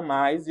blind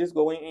mice, just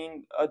going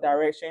in a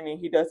direction, and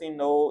he doesn't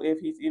know if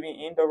he's even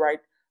in the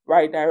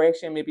right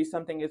direction. Maybe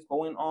something is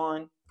going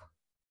on,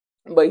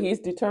 but he's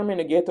determined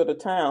to get to the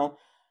town,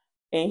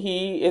 and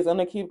he is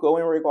gonna keep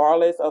going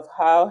regardless of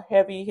how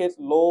heavy his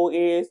load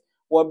is,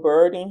 what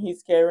burden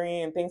he's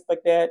carrying, and things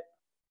like that.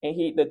 And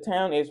the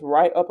town is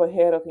right up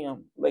ahead of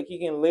him. Like, he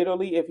can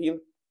literally, if he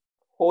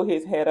hold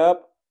his head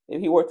up, if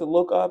he were to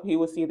look up, he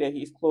would see that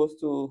he's close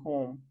to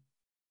home.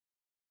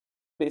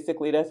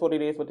 Basically, that's what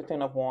it is with the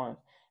Ten of Wands.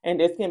 And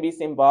this can be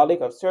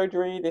symbolic of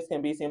surgery. This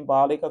can be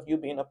symbolic of you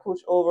being a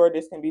pushover.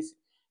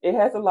 It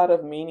has a lot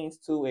of meanings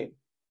to it.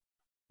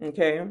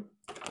 Okay?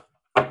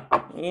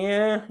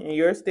 Yeah, and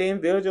you're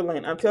staying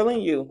vigilant. I'm telling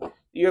you,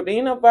 you're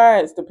being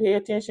advised to pay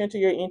attention to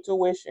your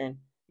intuition.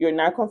 You're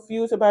not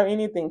confused about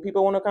anything.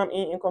 People want to come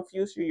in and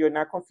confuse you. You're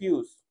not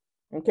confused.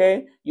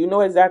 Okay? You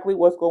know exactly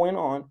what's going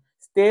on.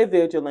 Stay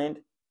vigilant.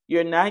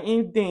 You're not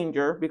in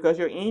danger, because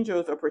your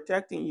angels are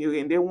protecting you,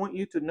 and they want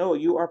you to know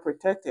you are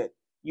protected.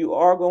 You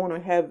are going to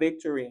have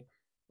victory,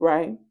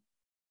 right?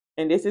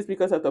 And this is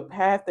because of the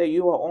path that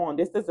you are on.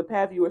 This is the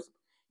path you are.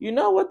 You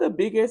know what the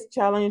biggest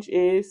challenge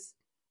is?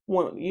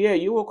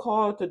 You were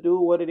called to do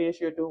what it is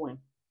you're doing.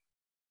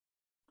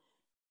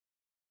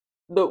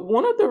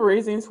 One of the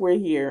reasons we're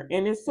here,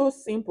 and it's so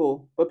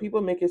simple, but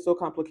people make it so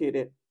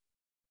complicated,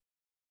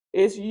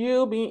 is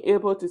you being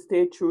able to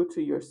stay true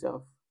to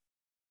yourself.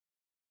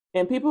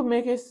 And people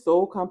make it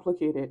so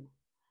complicated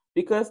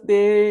because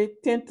they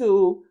tend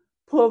to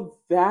put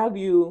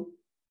value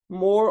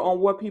more on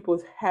what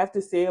people have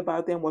to say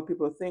about them, what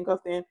people think of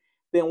them,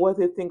 than what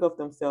they think of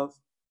themselves.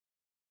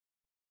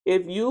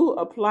 If you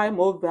apply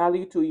more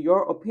value to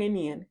your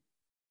opinion,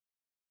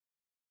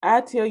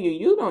 I tell you,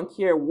 you don't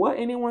care what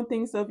anyone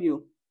thinks of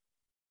you.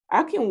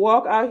 I can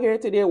walk out here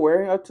today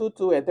wearing a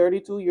tutu at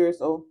 32 years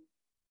old.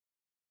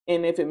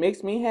 And if it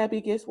makes me happy,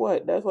 guess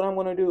what? That's what I'm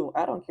going to do.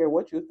 I don't care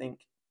what you think.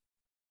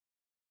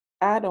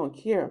 I don't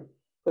care.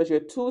 Because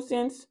your 2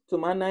 cents to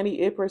my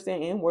 98%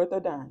 ain't worth a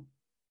dime.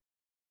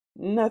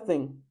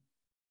 Nothing.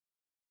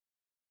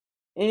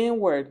 Ain't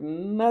worth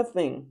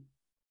nothing.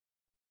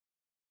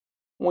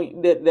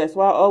 That's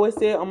why I always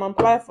say on my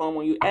platform,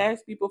 when you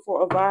ask people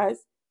for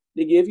advice,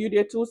 they give you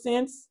their 2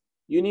 cents.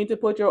 You need to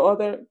put your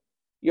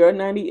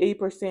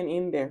 98%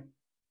 in there.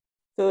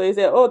 So they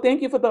say, oh,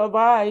 thank you for the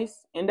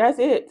advice. And that's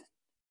it.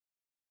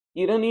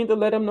 You don't need to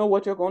let them know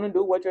what you're going to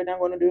do, what you're not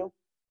going to do.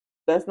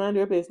 That's not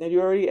your business. You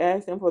already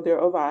asked them for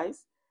their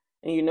advice.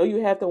 And you know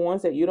you have the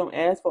ones that you don't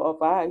ask for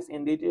advice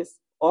and they just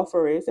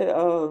offer it. Say,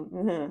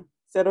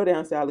 settle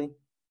down, Sally.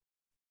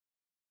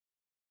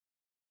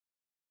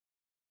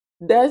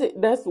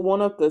 That's one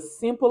of the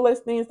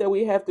simplest things that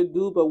we have to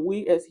do, but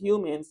we as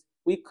humans,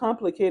 we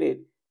complicate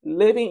it.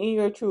 Living in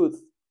your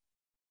truth,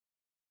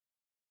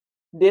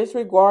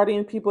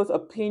 disregarding people's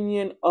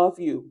opinion of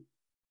you,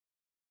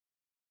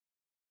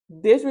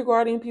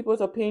 disregarding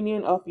people's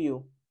opinion of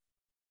you,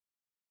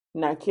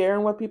 not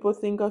caring what people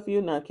think of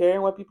you, not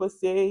caring what people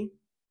say,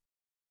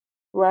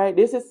 right?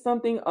 This is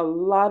something a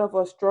lot of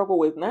us struggle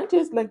with, not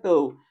just like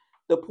the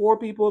poor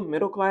people,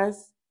 middle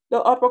class,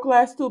 the upper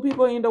class too,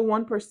 people in the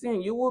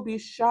 1%. You will be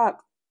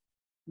shocked.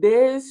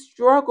 They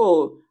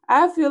struggle.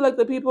 I feel like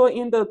the people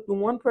in the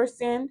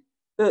 1%,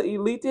 the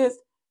elitists,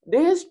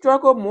 they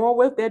struggle more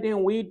with that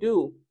than we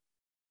do.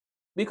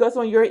 Because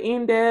when you're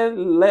in that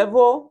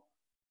level,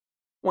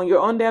 when you're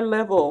on that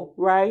level,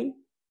 right,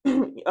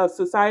 of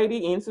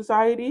society, in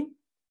society,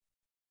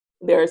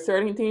 there are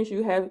certain things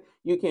you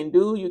can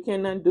do, you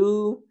cannot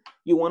do.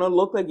 You want to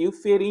look like you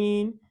fit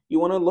in. You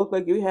want to look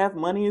like you have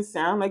money,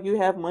 sound like you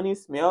have money,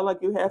 smell like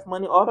you have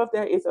money. All of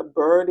that is a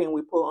burden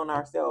we put on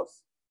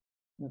ourselves.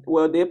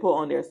 Well, they put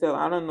on themselves.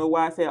 I don't know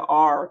why I said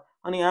are.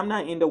 Honey, I'm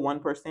not in the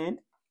 1%.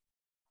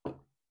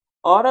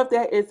 All of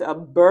that is a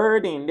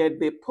burden that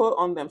they put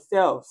on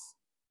themselves,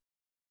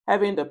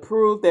 having to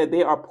prove that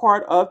they are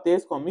part of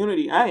this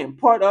community. I am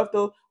part of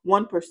the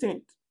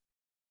 1%.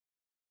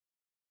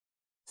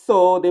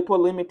 So they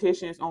put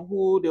limitations on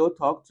who they'll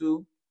talk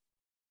to,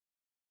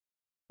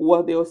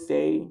 what they'll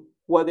say,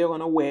 what they're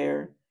gonna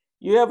wear.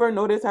 You ever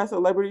notice how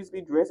celebrities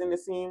be dressing the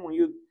same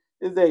when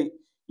it's like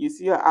you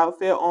see an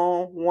outfit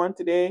on one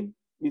today,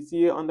 you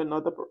see it on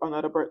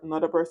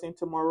another person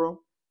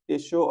tomorrow. They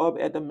show up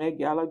at the Met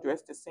Gala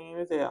dressed the same.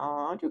 They say,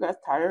 "Aren't you guys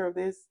tired of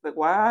this? Like,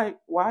 why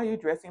are you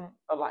dressing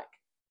alike?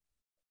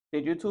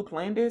 Did you two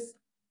plan this?"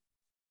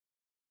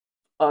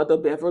 The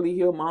Beverly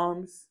Hill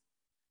moms,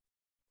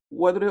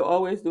 what do they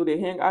always do? They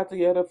hang out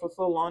together for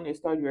so long, they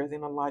start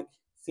dressing alike,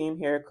 same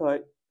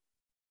haircut,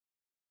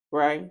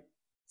 right?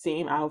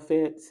 Same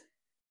outfits.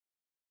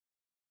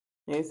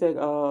 And it's like,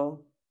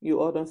 you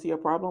all don't see a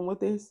problem with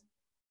this?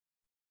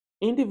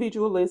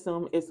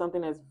 Individualism is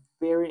something that's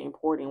very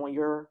important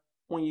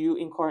when you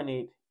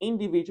incarnate.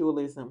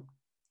 Individualism.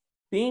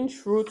 Being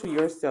true to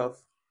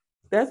yourself.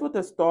 That's what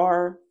the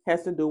star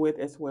has to do with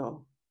as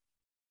well.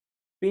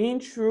 Being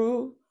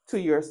true to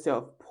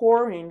yourself,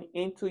 pouring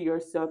into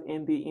yourself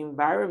in the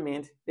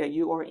environment that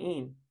you are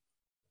in.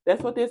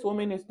 That's what this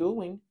woman is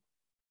doing.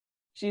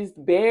 She's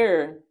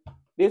bare.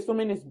 This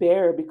woman is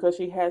bare because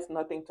she has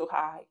nothing to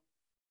hide.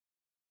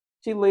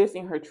 She lives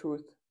in her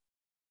truth.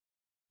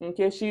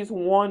 Okay, she's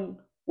one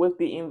with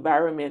the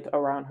environment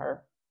around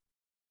her.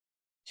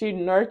 She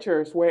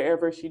nurtures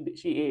wherever she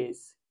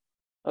is.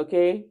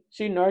 Okay,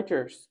 she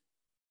nurtures.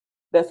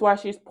 That's why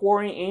she's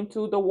pouring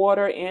into the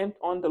water and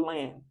on the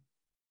land.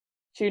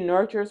 She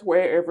nurtures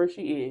wherever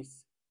she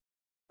is.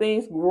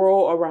 Things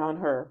grow around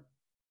her.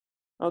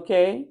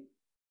 Okay,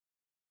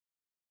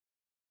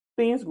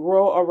 things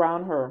grow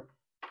around her.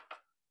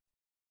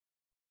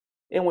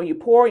 And when you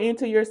pour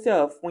into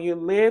yourself, when you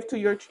live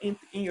to in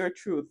your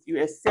truth,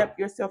 you accept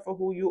yourself for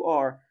who you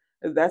are.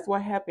 That's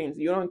what happens.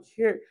 You don't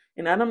care.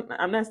 And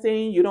I'm not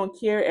saying you don't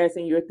care as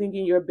in you're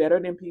thinking you're better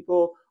than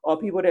people or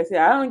people that say,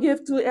 I don't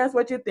give two F's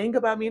what you think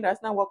about me.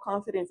 That's not what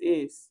confidence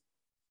is.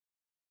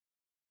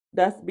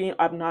 That's being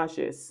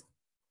obnoxious.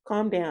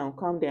 Calm down,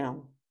 calm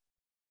down.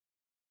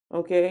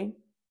 Okay?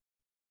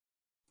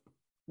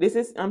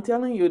 I'm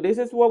telling you, this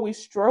is what we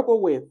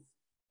struggle with.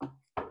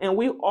 And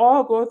we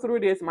all go through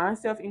this,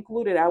 myself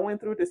included. I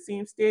went through the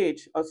same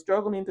stage of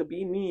struggling to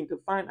be me, to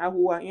find out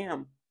who I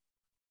am.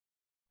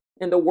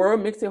 And the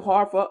world makes it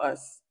hard for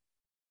us.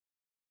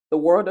 The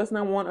world does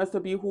not want us to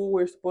be who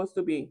we're supposed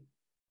to be.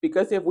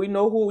 Because if we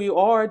know who we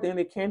are, then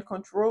they can't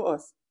control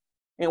us.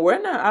 And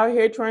we're not out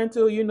here trying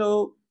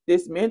to,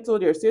 dismantle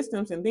their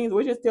systems and things.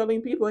 We're just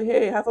telling people,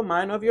 hey, have a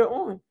mind of your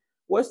own.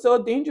 What's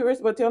so dangerous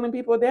about telling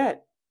people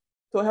that?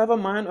 To have a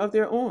mind of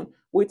their own.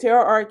 We tell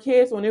our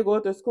kids when they go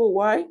to school,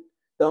 why?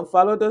 Don't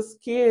follow those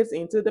kids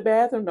into the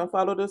bathroom. Don't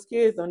follow those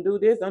kids. Don't do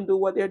this. Don't do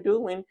what they're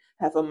doing.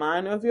 Have a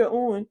mind of your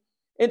own.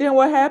 And then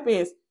what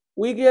happens?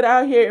 We get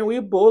out here and we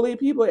bully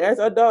people as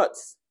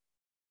adults.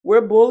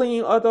 We're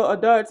bullying other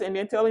adults and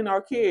then telling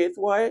our kids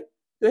what?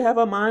 To have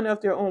a mind of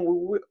their own.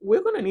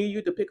 We're going to need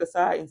you to pick a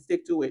side and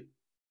stick to it.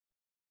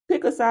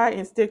 Pick a side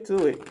and stick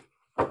to it.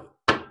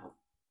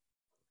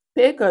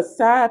 Pick a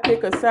side,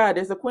 pick a side.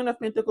 There's a Queen of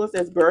Pentacles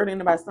that's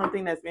burdened by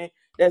something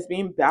that's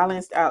being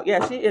balanced out.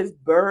 Yeah, she is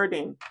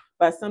burdened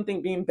by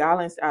something being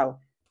balanced out.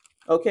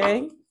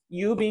 Okay?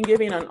 You being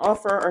given an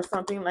offer or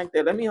something like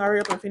that. Let me hurry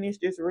up and finish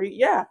this read.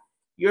 Yeah,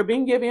 you're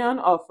being given an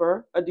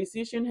offer. A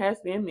decision has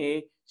been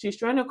made. She's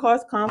trying to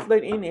cause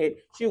conflict in it.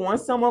 She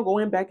wants someone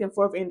going back and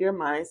forth in their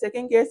mind,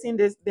 second guessing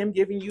them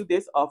giving you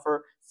this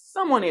offer.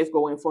 Someone is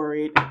going for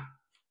it.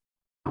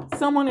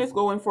 Someone is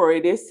going for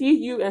it. They see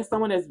you as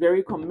someone that's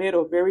very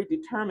committed, very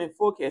determined,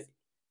 focused.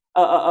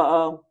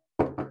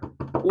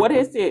 What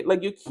is it?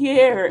 Like you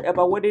care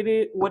about what it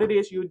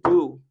is you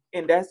do.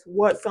 And that's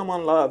what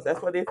someone loves.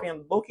 That's what they've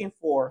been looking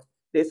for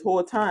this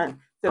whole time.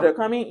 So they're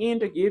coming in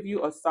to give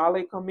you a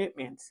solid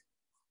commitment.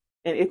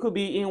 And it could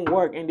be in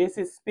work. And this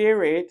is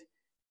spirit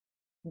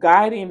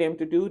guiding them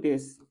to do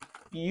this.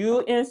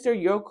 You answer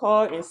your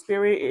call, and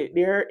spirit,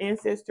 their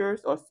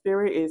ancestors or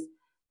spirit is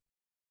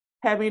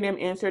having them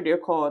answer their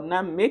call,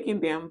 not making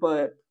them,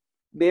 but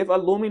they've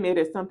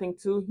illuminated something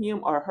to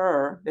him or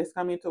her that's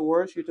coming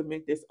towards you to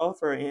make this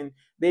offer, and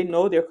they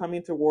know they're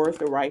coming towards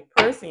the right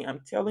person.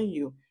 I'm telling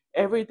you,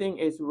 everything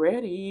is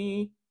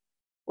ready.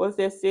 What's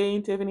that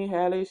saying? Tiffany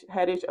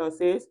Haddish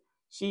says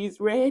she's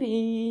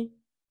ready.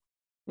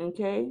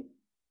 Okay,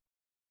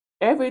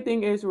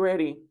 everything is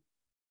ready.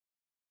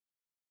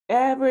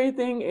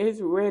 Everything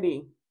is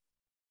ready.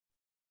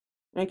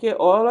 Okay,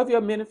 all of your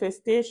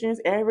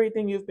manifestations,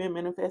 everything you've been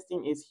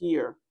manifesting is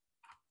here.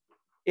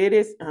 It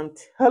is, I'm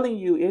telling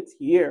you, it's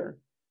here.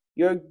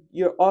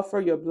 Your offer,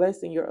 your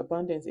blessing, your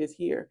abundance is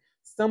here.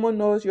 Someone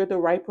knows you're the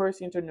right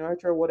person to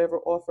nurture whatever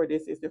offer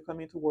this is they're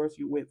coming towards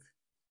you with.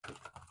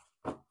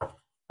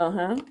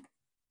 Uh-huh.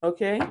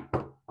 Okay.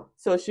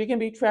 So she can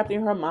be trapped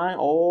in her mind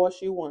all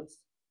she wants.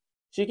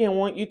 She can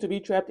want you to be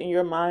trapped in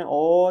your mind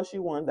all she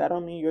wants. That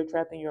don't mean you're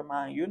trapped in your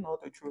mind. You know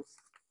the truth.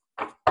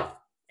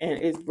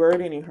 And it's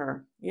burdening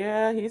her.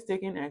 Yeah, he's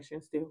taking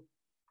action still.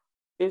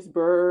 It's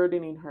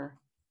burdening her.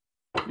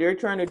 They're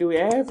trying to do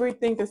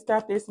everything to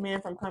stop this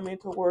man from coming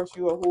towards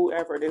you or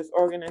whoever, this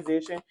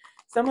organization.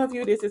 Some of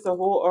you, this is a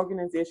whole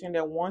organization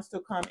that wants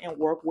to come and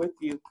work with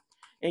you.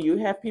 And you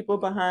have people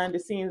behind the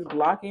scenes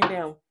blocking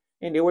them.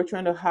 And they were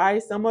trying to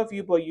hide some of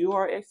you, but you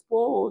are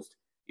exposed.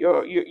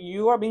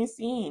 You are being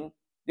seen.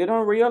 They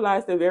don't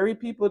realize the very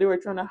people they were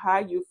trying to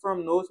hide you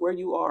from knows where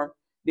you are.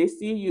 They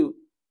see you.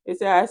 They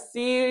say, I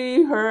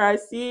see her, I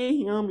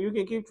see him. You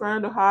can keep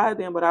trying to hide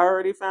them, but I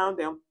already found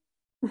them.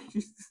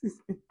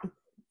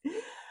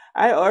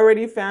 I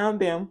already found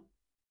them.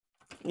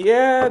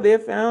 Yeah, they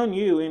found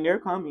you and they're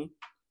coming.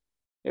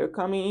 They're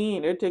coming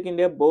in. They're taking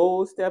their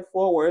bold step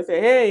forward.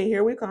 Say, hey,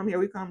 here we come. Here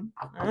we come.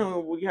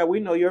 Oh, yeah, we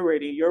know you're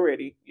ready. You're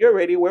ready. You're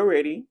ready. We're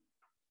ready.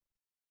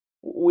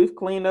 We've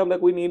cleaned up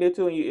like we needed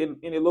to, and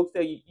it looks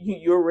like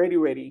you're ready.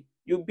 Ready.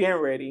 You've been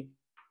ready,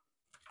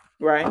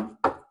 right?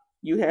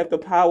 You have the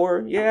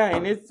power. Yeah,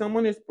 and if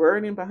someone is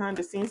burning behind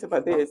the scenes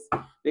about this,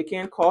 they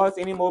can't cause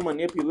any more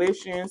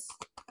manipulations.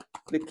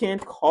 They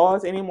can't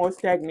cause any more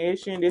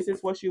stagnation. This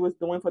is what she was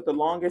doing for the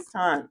longest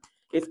time.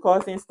 It's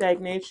causing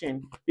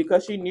stagnation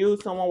because she knew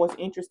someone was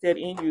interested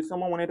in you.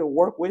 Someone wanted to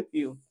work with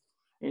you.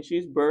 And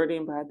she's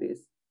burdened by this,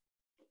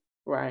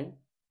 right?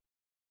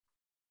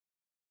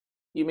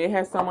 You may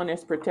have someone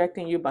that's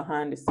protecting you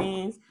behind the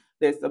scenes.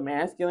 There's a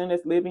masculine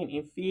that's living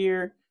in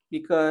fear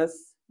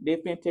because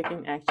they've been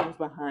taking actions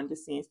behind the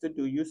scenes to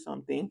do you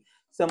something.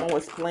 Someone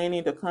was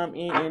planning to come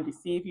in and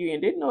deceive you,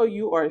 and they know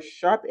you are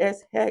sharp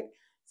as heck.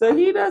 So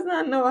he does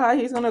not know how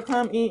he's going to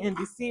come in and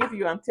deceive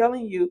you. I'm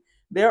telling you,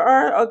 there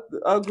are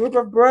a group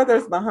of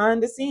brothers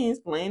behind the scenes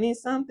planning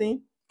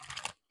something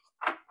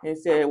and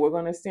said, we're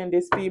going to send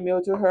this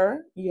female to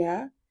her.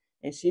 Yeah.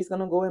 And she's going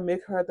to go and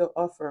make her the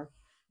offer.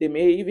 There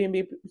may even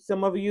be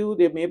some of you,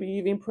 they may be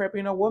even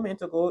prepping a woman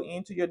to go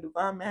into your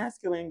divine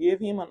masculine, give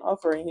him an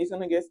offer, and he's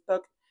going to get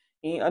stuck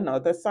in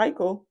another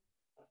cycle.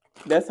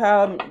 That's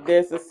how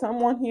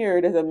someone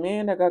here, there's a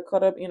man that got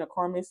caught up in a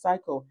karmic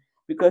cycle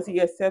because he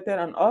accepted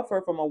an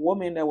offer from a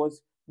woman that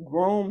was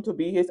groomed to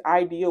be his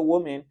ideal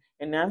woman,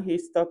 and now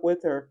he's stuck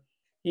with her.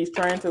 He's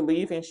trying to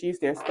leave, and she's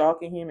there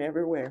stalking him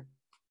everywhere.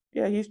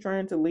 Yeah, he's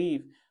trying to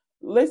leave.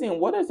 Listen,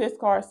 what does this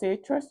card say?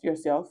 Trust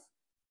yourself.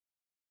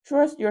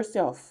 Trust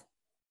yourself.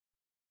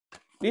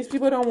 These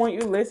people don't want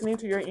you listening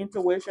to your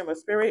intuition, but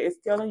Spirit is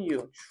telling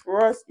you,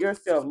 trust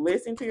yourself.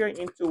 Listen to your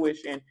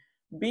intuition.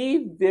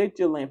 Be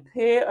vigilant.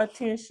 Pay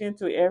attention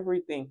to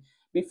everything.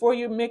 Before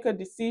you make a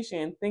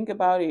decision, think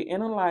about it,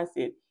 analyze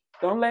it.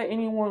 Don't let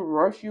anyone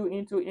rush you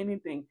into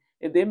anything.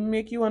 If they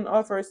make you an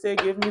offer, say,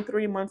 give me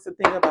 3 months to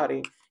think about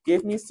it.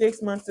 Give me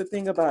 6 months to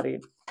think about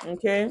it.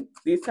 Okay?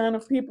 These kind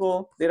of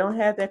people, they don't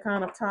have that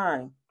kind of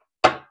time.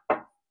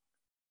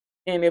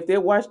 And if they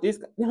watch this,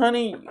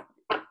 honey,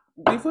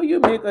 before you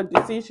make a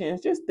decision,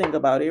 just think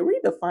about it.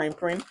 Read the fine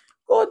print.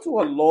 Go to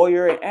a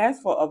lawyer and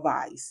ask for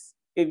advice.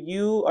 If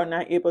you are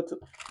not able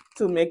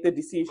to make the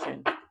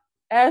decision,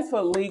 ask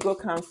for legal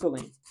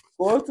counseling.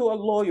 Go to a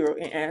lawyer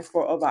and ask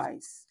for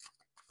advice.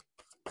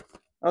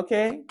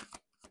 Okay?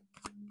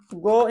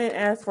 Go and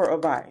ask for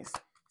advice.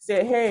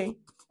 Say, hey,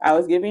 I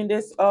was giving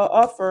this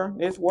offer,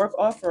 this work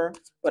offer,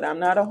 but I'm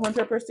not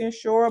 100%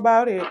 sure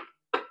about it.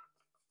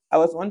 I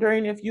was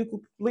wondering if you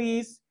could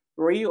please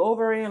read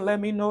over it and let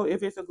me know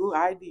if it's a good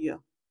idea.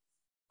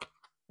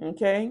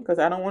 Okay? Because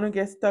I don't want to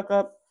get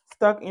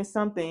stuck in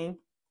something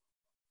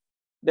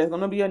that's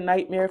going to be a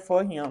nightmare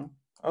for him.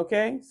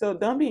 Okay? So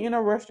don't be in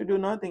a rush to do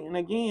nothing. And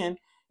again,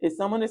 if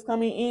someone is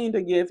coming in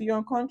to give you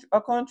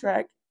a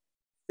contract,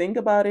 think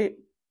about it.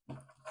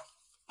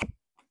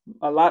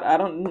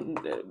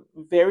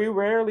 Very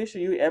rarely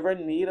should you ever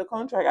need a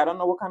contract. I don't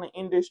know what kind of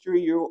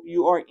industry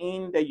you are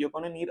in that you're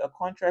going to need a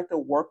contract to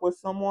work with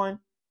someone.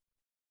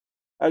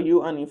 Are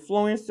you an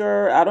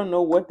influencer? I don't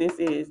know what this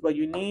is, but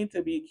you need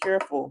to be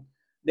careful.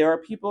 There are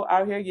people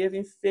out here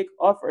giving fake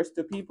offers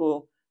to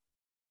people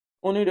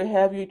only to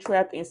have you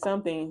trapped in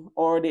something,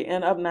 or they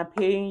end up not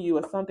paying you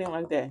or something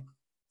like that.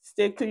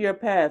 Stick to your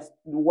path.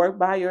 Work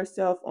by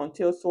yourself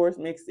until source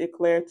makes it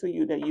clear to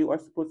you that you are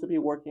supposed to be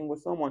working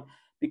with someone.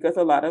 Because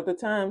a lot of the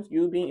times,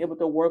 you being able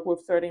to work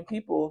with certain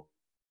people,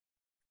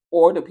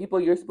 or the people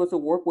you're supposed to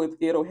work with,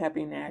 it'll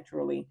happen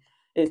naturally.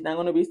 It's not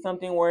going to be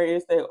something where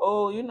it's like,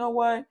 oh, you know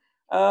what?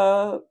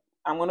 Uh,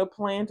 I'm going to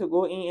plan to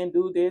go in and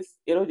do this.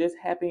 It'll just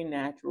happen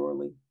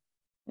naturally.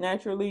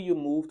 Naturally, you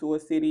move to a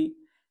city.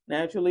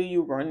 Naturally,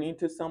 you run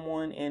into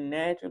someone, and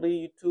naturally,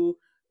 you two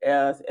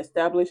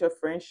establish a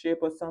friendship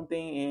or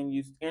something, and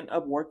you end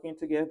up working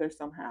together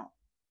somehow.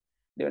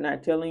 They're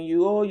not telling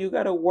you, oh, you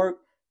got to work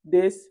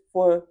this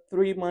for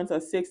 3 months or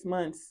 6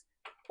 months,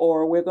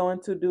 or we're going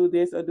to do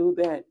this or do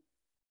that.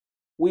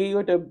 We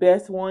are the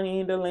best one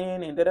in the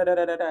land, and da da da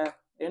da da da.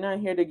 They're not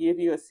here to give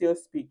you a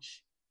sales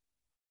speech.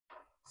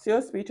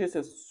 Sales speeches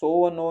is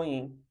so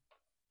annoying.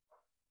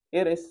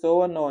 It is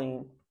so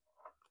annoying.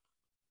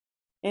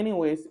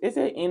 Anyways, it's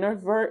an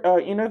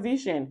inner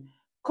vision.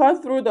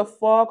 Cut through the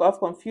fog of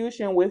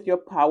confusion with your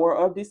power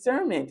of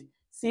discernment.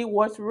 See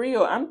what's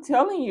real. I'm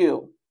telling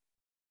you,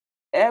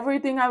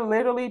 everything I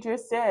literally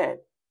just said.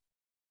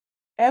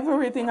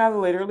 Everything I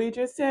literally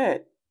just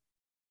said.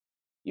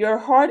 Your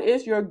heart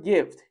is your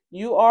gift.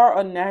 You are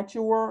a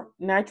natural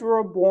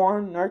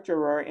born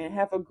nurturer and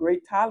have a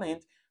great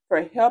talent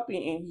for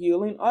helping and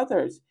healing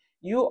others.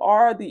 You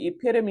are the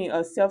epitome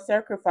of self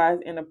sacrifice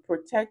and a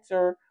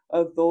protector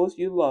of those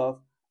you love.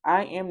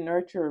 I am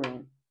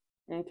nurturing.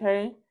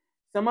 Okay?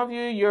 Some of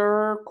you,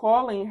 your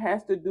calling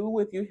has to do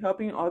with you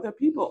helping other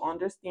people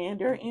understand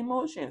their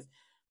emotions.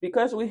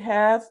 Because we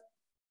have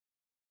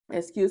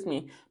excuse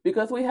me,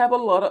 because we have a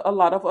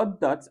lot of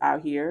adults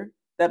out here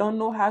that don't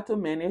know how to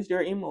manage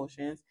their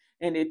emotions,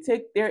 and they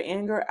take their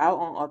anger out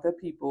on other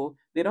people.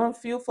 They don't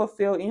feel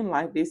fulfilled in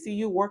life. They see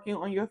you working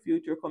on your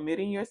future,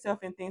 committing yourself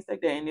and things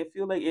like that, and they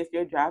feel like it's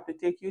their job to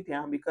take you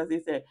down because they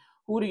said,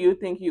 who do you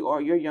think you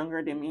are? You're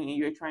younger than me and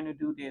you're trying to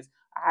do this.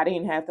 I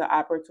didn't have the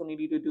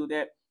opportunity to do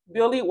that.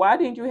 Billy, why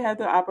didn't you have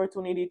the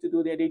opportunity to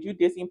do that? Did you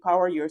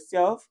disempower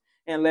yourself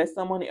and let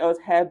someone else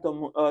have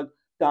the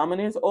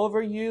dominance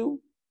over you?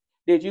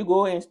 Did you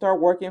go and start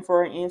working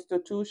for an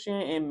institution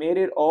and made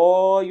it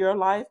all your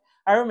life?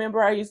 I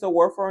remember I used to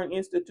work for an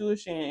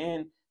institution,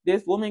 and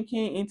this woman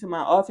came into my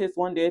office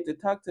one day to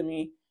talk to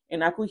me,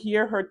 and I could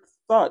hear her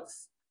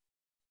thoughts.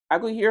 I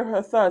could hear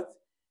her thoughts,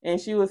 and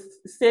she was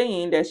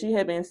saying that she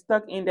had been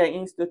stuck in that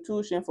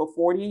institution for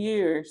 40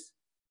 years,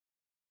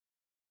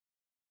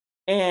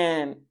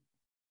 and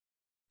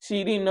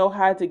she didn't know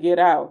how to get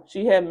out.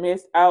 She had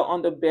missed out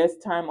on the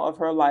best time of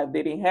her life.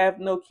 They didn't have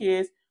no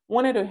kids,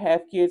 wanted to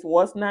have kids,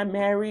 was not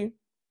married.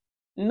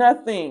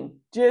 Nothing.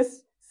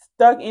 Just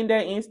stuck in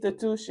that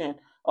institution.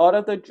 All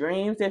of the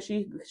dreams that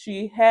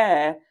she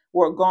had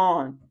were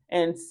gone.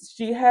 And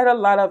she had a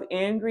lot of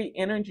angry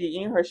energy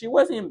in her. She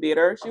wasn't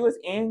bitter. She was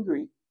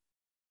angry.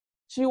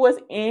 She was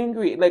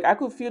angry. Like I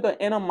could feel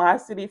the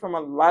animosity from a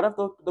lot of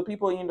the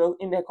people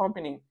in that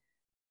company.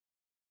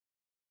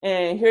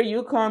 And here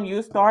you come,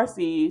 you star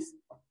seeds,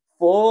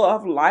 full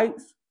of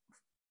lights,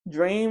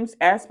 dreams,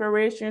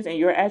 aspirations, and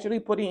you're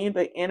actually putting in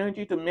the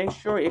energy to make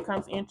sure it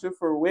comes into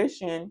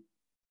fruition,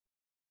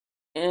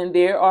 and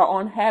they are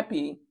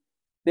unhappy.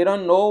 They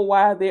don't know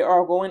why they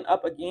are going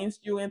up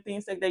against you and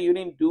things like that. You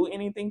didn't do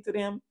anything to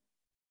them,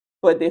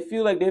 but they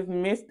feel like they've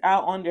missed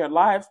out on their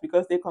lives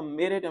because they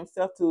committed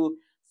themselves to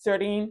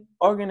certain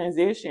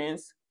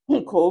organizations,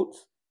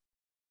 quotes,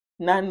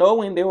 not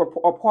knowing they were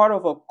a part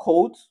of a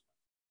cult.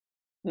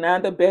 Now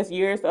the best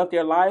years of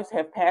their lives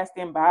have passed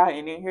them by,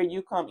 and then here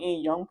you come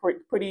in, young,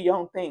 pretty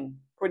young thing,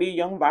 pretty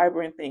young,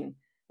 vibrant thing,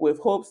 with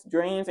hopes,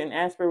 dreams, and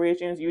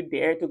aspirations you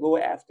dare to go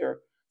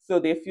after. So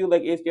they feel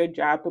like it's their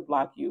job to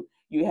block you.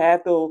 You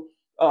have the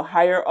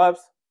higher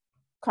ups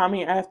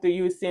coming after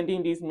you,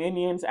 sending these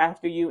minions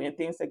after you and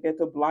things like that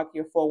to block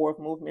your forward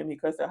movement,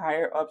 because the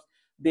higher ups,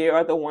 they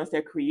are the ones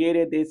that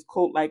created this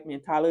cult like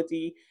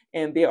mentality,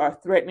 and they are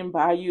threatened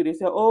by you. They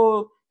say,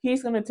 oh,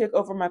 he's going to take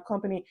over my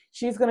company.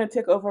 She's going to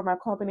take over my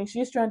company.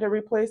 She's trying to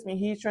replace me.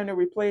 He's trying to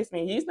replace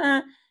me. He's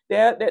not,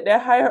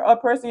 that higher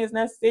up person is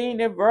not saying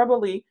it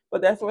verbally,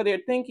 but that's what they're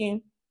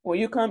thinking. When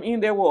you come in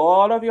there with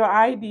all of your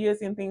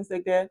ideas and things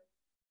like that,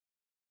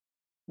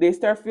 they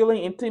start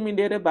feeling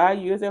intimidated by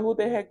you. Say, who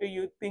the heck do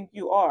you think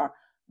you are?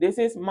 This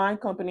is my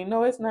company.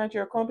 No, it's not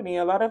your company.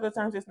 A lot of the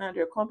times it's not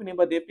your company,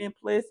 but they've been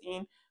placed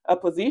in a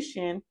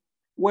position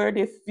where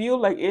they feel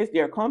like it's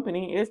their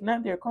company. It's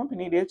not their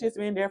company. They've just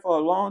been there for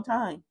a long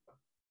time.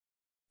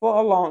 For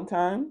a long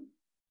time.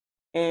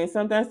 And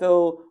sometimes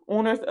the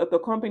owners of the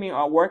company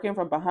are working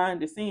from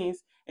behind the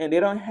scenes, and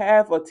they don't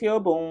have a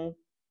tailbone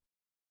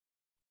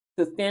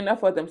to stand up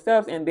for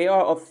themselves, and they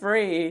are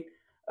afraid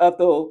of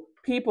the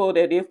people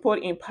that they've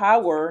put in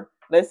power.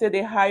 Let's say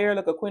they hire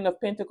like a Queen of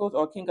Pentacles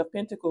or King of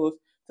Pentacles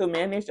to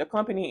manage a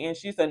company, and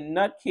she's a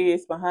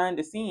nutcase behind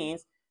the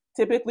scenes.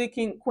 Typically,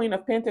 Queen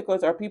of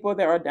Pentacles are people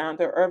that are down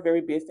to earth,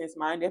 very business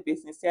minded,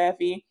 business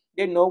savvy.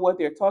 They know what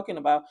they're talking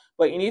about.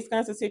 But in these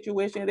kinds of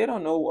situations, they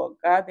don't know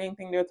what god dang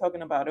thing they're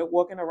talking about. They're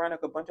walking around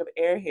like a bunch of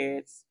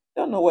airheads.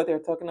 Don't know what they're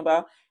talking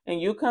about.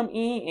 And you come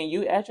in and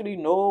you actually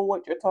know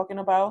what you're talking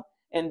about,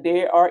 and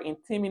they are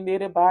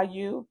intimidated by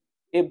you.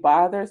 It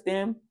bothers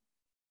them.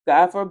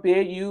 God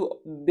forbid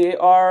they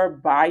are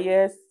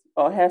biased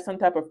or have some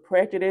type of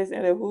prejudice.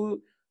 And then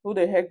who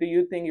the heck do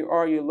you think you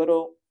are, you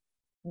little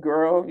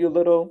girl, you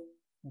little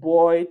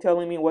boy,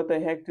 telling me what the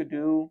heck to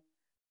do?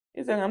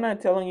 It's like, I'm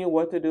not telling you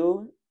what to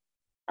do.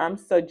 I'm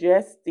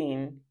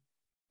suggesting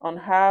on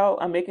how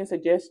I'm making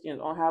suggestions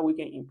on how we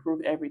can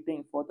improve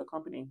everything for the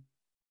company.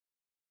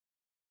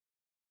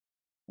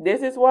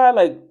 This is why,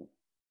 like,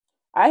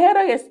 I had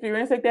an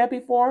experience like that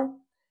before,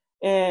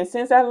 and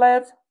since I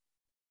left,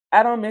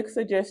 I don't make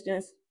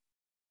suggestions.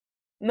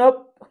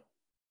 Nope,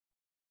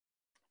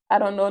 I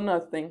don't know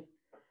nothing.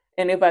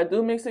 And if I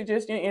do make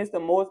suggestion, it's the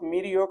most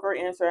mediocre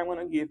answer I'm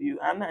gonna give you.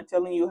 I'm not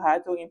telling you how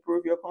to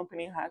improve your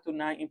company, how to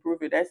not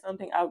improve it. That's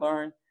something I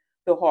learned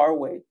the hard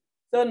way.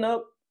 So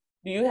nope.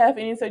 Do you have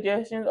any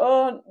suggestions?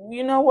 Oh,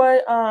 you know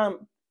what?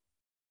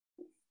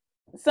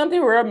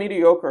 Something real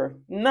mediocre.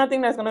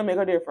 Nothing that's gonna make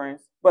a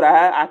difference. But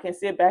I can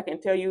sit back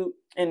and tell you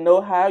and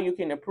know how you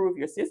can improve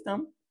your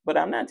system. But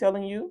I'm not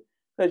telling you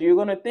because you're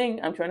gonna think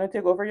I'm trying to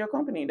take over your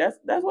company. That's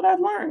what I've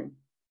learned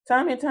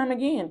time and time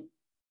again.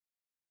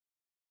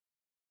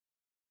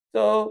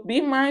 So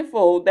be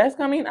mindful. That's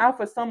coming out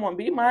for someone.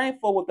 Be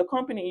mindful with the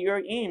company you're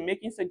in,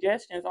 making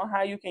suggestions on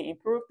how you can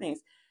improve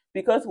things.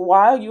 Because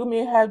while you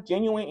may have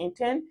genuine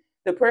intent,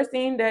 the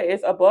person that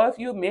is above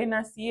you may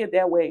not see it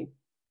that way.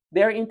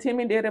 They're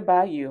intimidated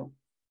by you.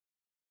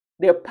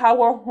 They're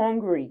power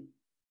hungry.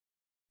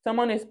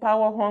 Someone is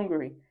power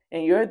hungry,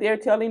 and you're there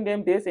telling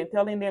them this and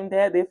telling them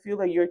that. They feel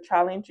like you're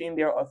challenging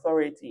their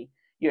authority.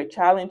 You're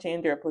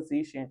challenging their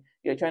position.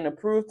 You're trying to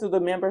prove to the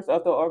members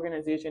of the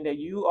organization that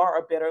you are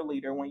a better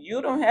leader. When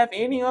you don't have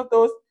any of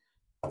those,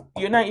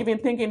 you're not even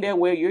thinking that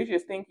way. You're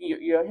just thinking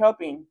you're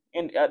helping.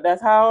 And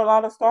that's how a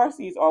lot of star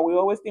seeds are. We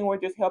always think we're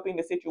just helping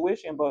the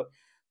situation, but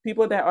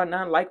people that are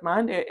not like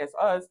minded as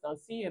us don't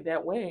see it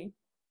that way.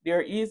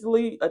 They're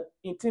easily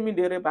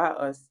intimidated by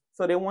us.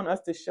 So they want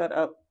us to shut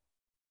up.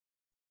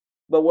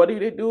 But what do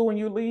they do when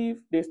you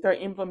leave? They start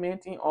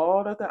implementing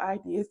all of the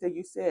ideas that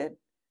you said.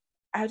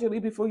 Actually,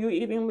 before you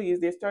even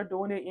leave, they start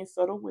doing it in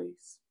subtle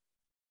ways.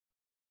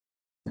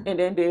 And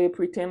then they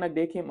pretend like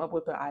they came up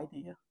with the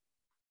idea.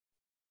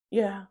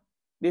 Yeah.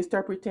 They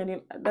start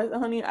pretending that,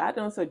 honey, I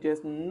don't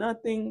suggest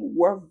nothing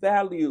worth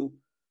value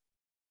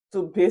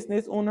to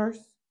business owners.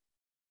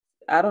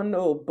 I don't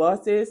know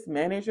bosses,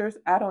 managers.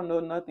 I don't know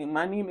nothing.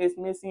 My name is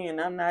missing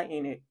and I'm not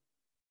in it.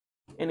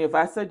 And if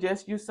I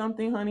suggest you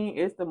something, honey,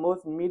 it's the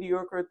most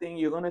mediocre thing.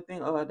 You're gonna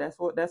think, oh,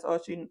 that's all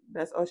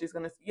she's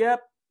gonna.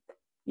 Yep,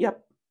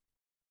 yep,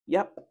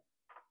 yep.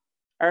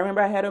 I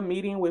remember I had a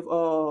meeting with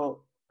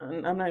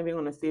I'm not even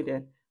gonna say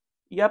that.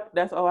 Yep,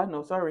 that's all I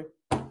know. Sorry.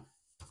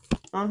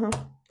 Uh-huh.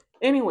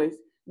 Anyways,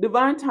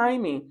 divine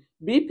timing.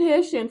 Be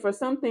patient, for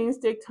some things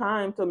take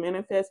time to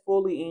manifest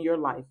fully in your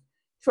life.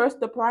 Trust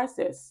the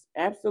process.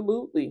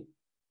 Absolutely.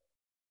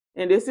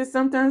 And this is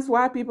sometimes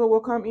why people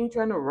will come in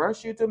trying to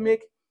rush you to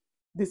make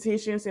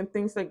decisions and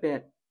things like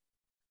that.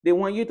 They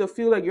want you to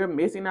feel like you're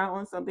missing out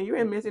on something. You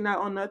ain't missing out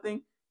on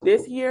nothing.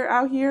 This year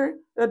out here,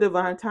 the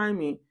divine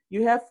timing.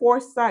 You have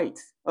foresight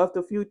of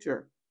the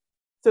future.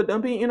 So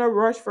don't be in a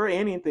rush for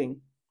anything.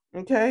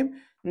 Okay?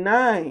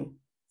 9.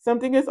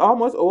 Something is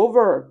almost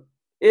over.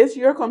 It's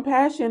your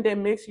compassion that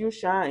makes you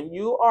shine.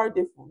 You are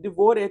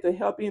devoted to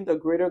helping the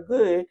greater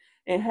good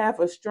and have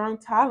a strong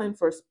talent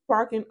for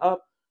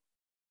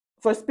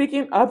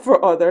speaking up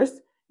for others.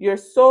 Your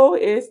soul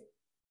is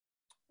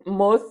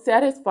most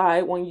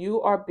satisfied when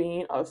you are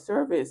being of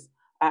service.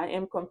 I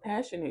am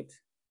compassionate.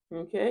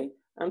 Okay?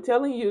 I'm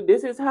telling you,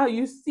 this is how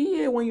you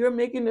see it when you're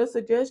making the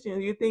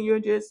suggestions. You think you're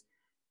just,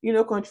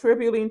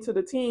 contributing to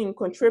the team,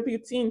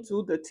 contributing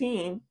to the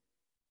team.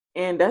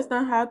 And that's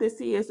not how they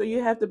see it. So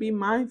you have to be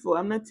mindful.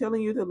 I'm not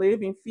telling you to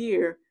live in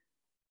fear.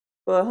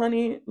 But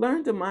honey,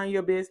 learn to mind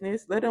your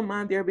business. Let them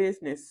mind their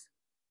business.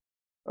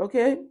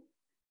 Okay?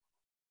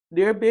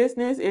 Their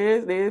business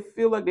is they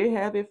feel like they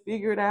have it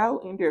figured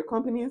out in their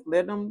companies.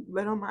 Let them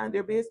mind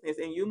their business,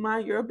 and you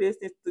mind your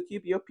business to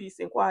keep your peace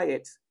and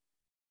quiet.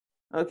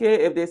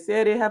 Okay, if they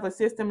say they have a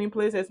system in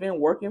place that's been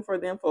working for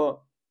them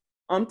for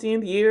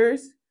umpteen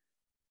years,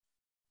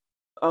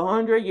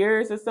 100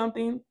 years or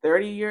something,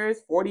 30 years,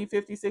 40,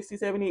 50, 60,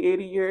 70,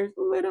 80 years,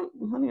 let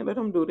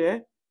them do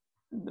that.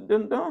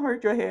 Don't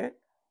hurt your head.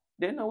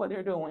 They know what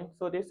they're doing,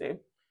 so they say.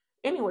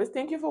 Anyways,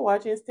 thank you for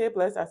watching. Stay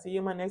blessed. I'll see you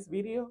in my next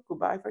video.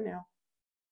 Goodbye for now.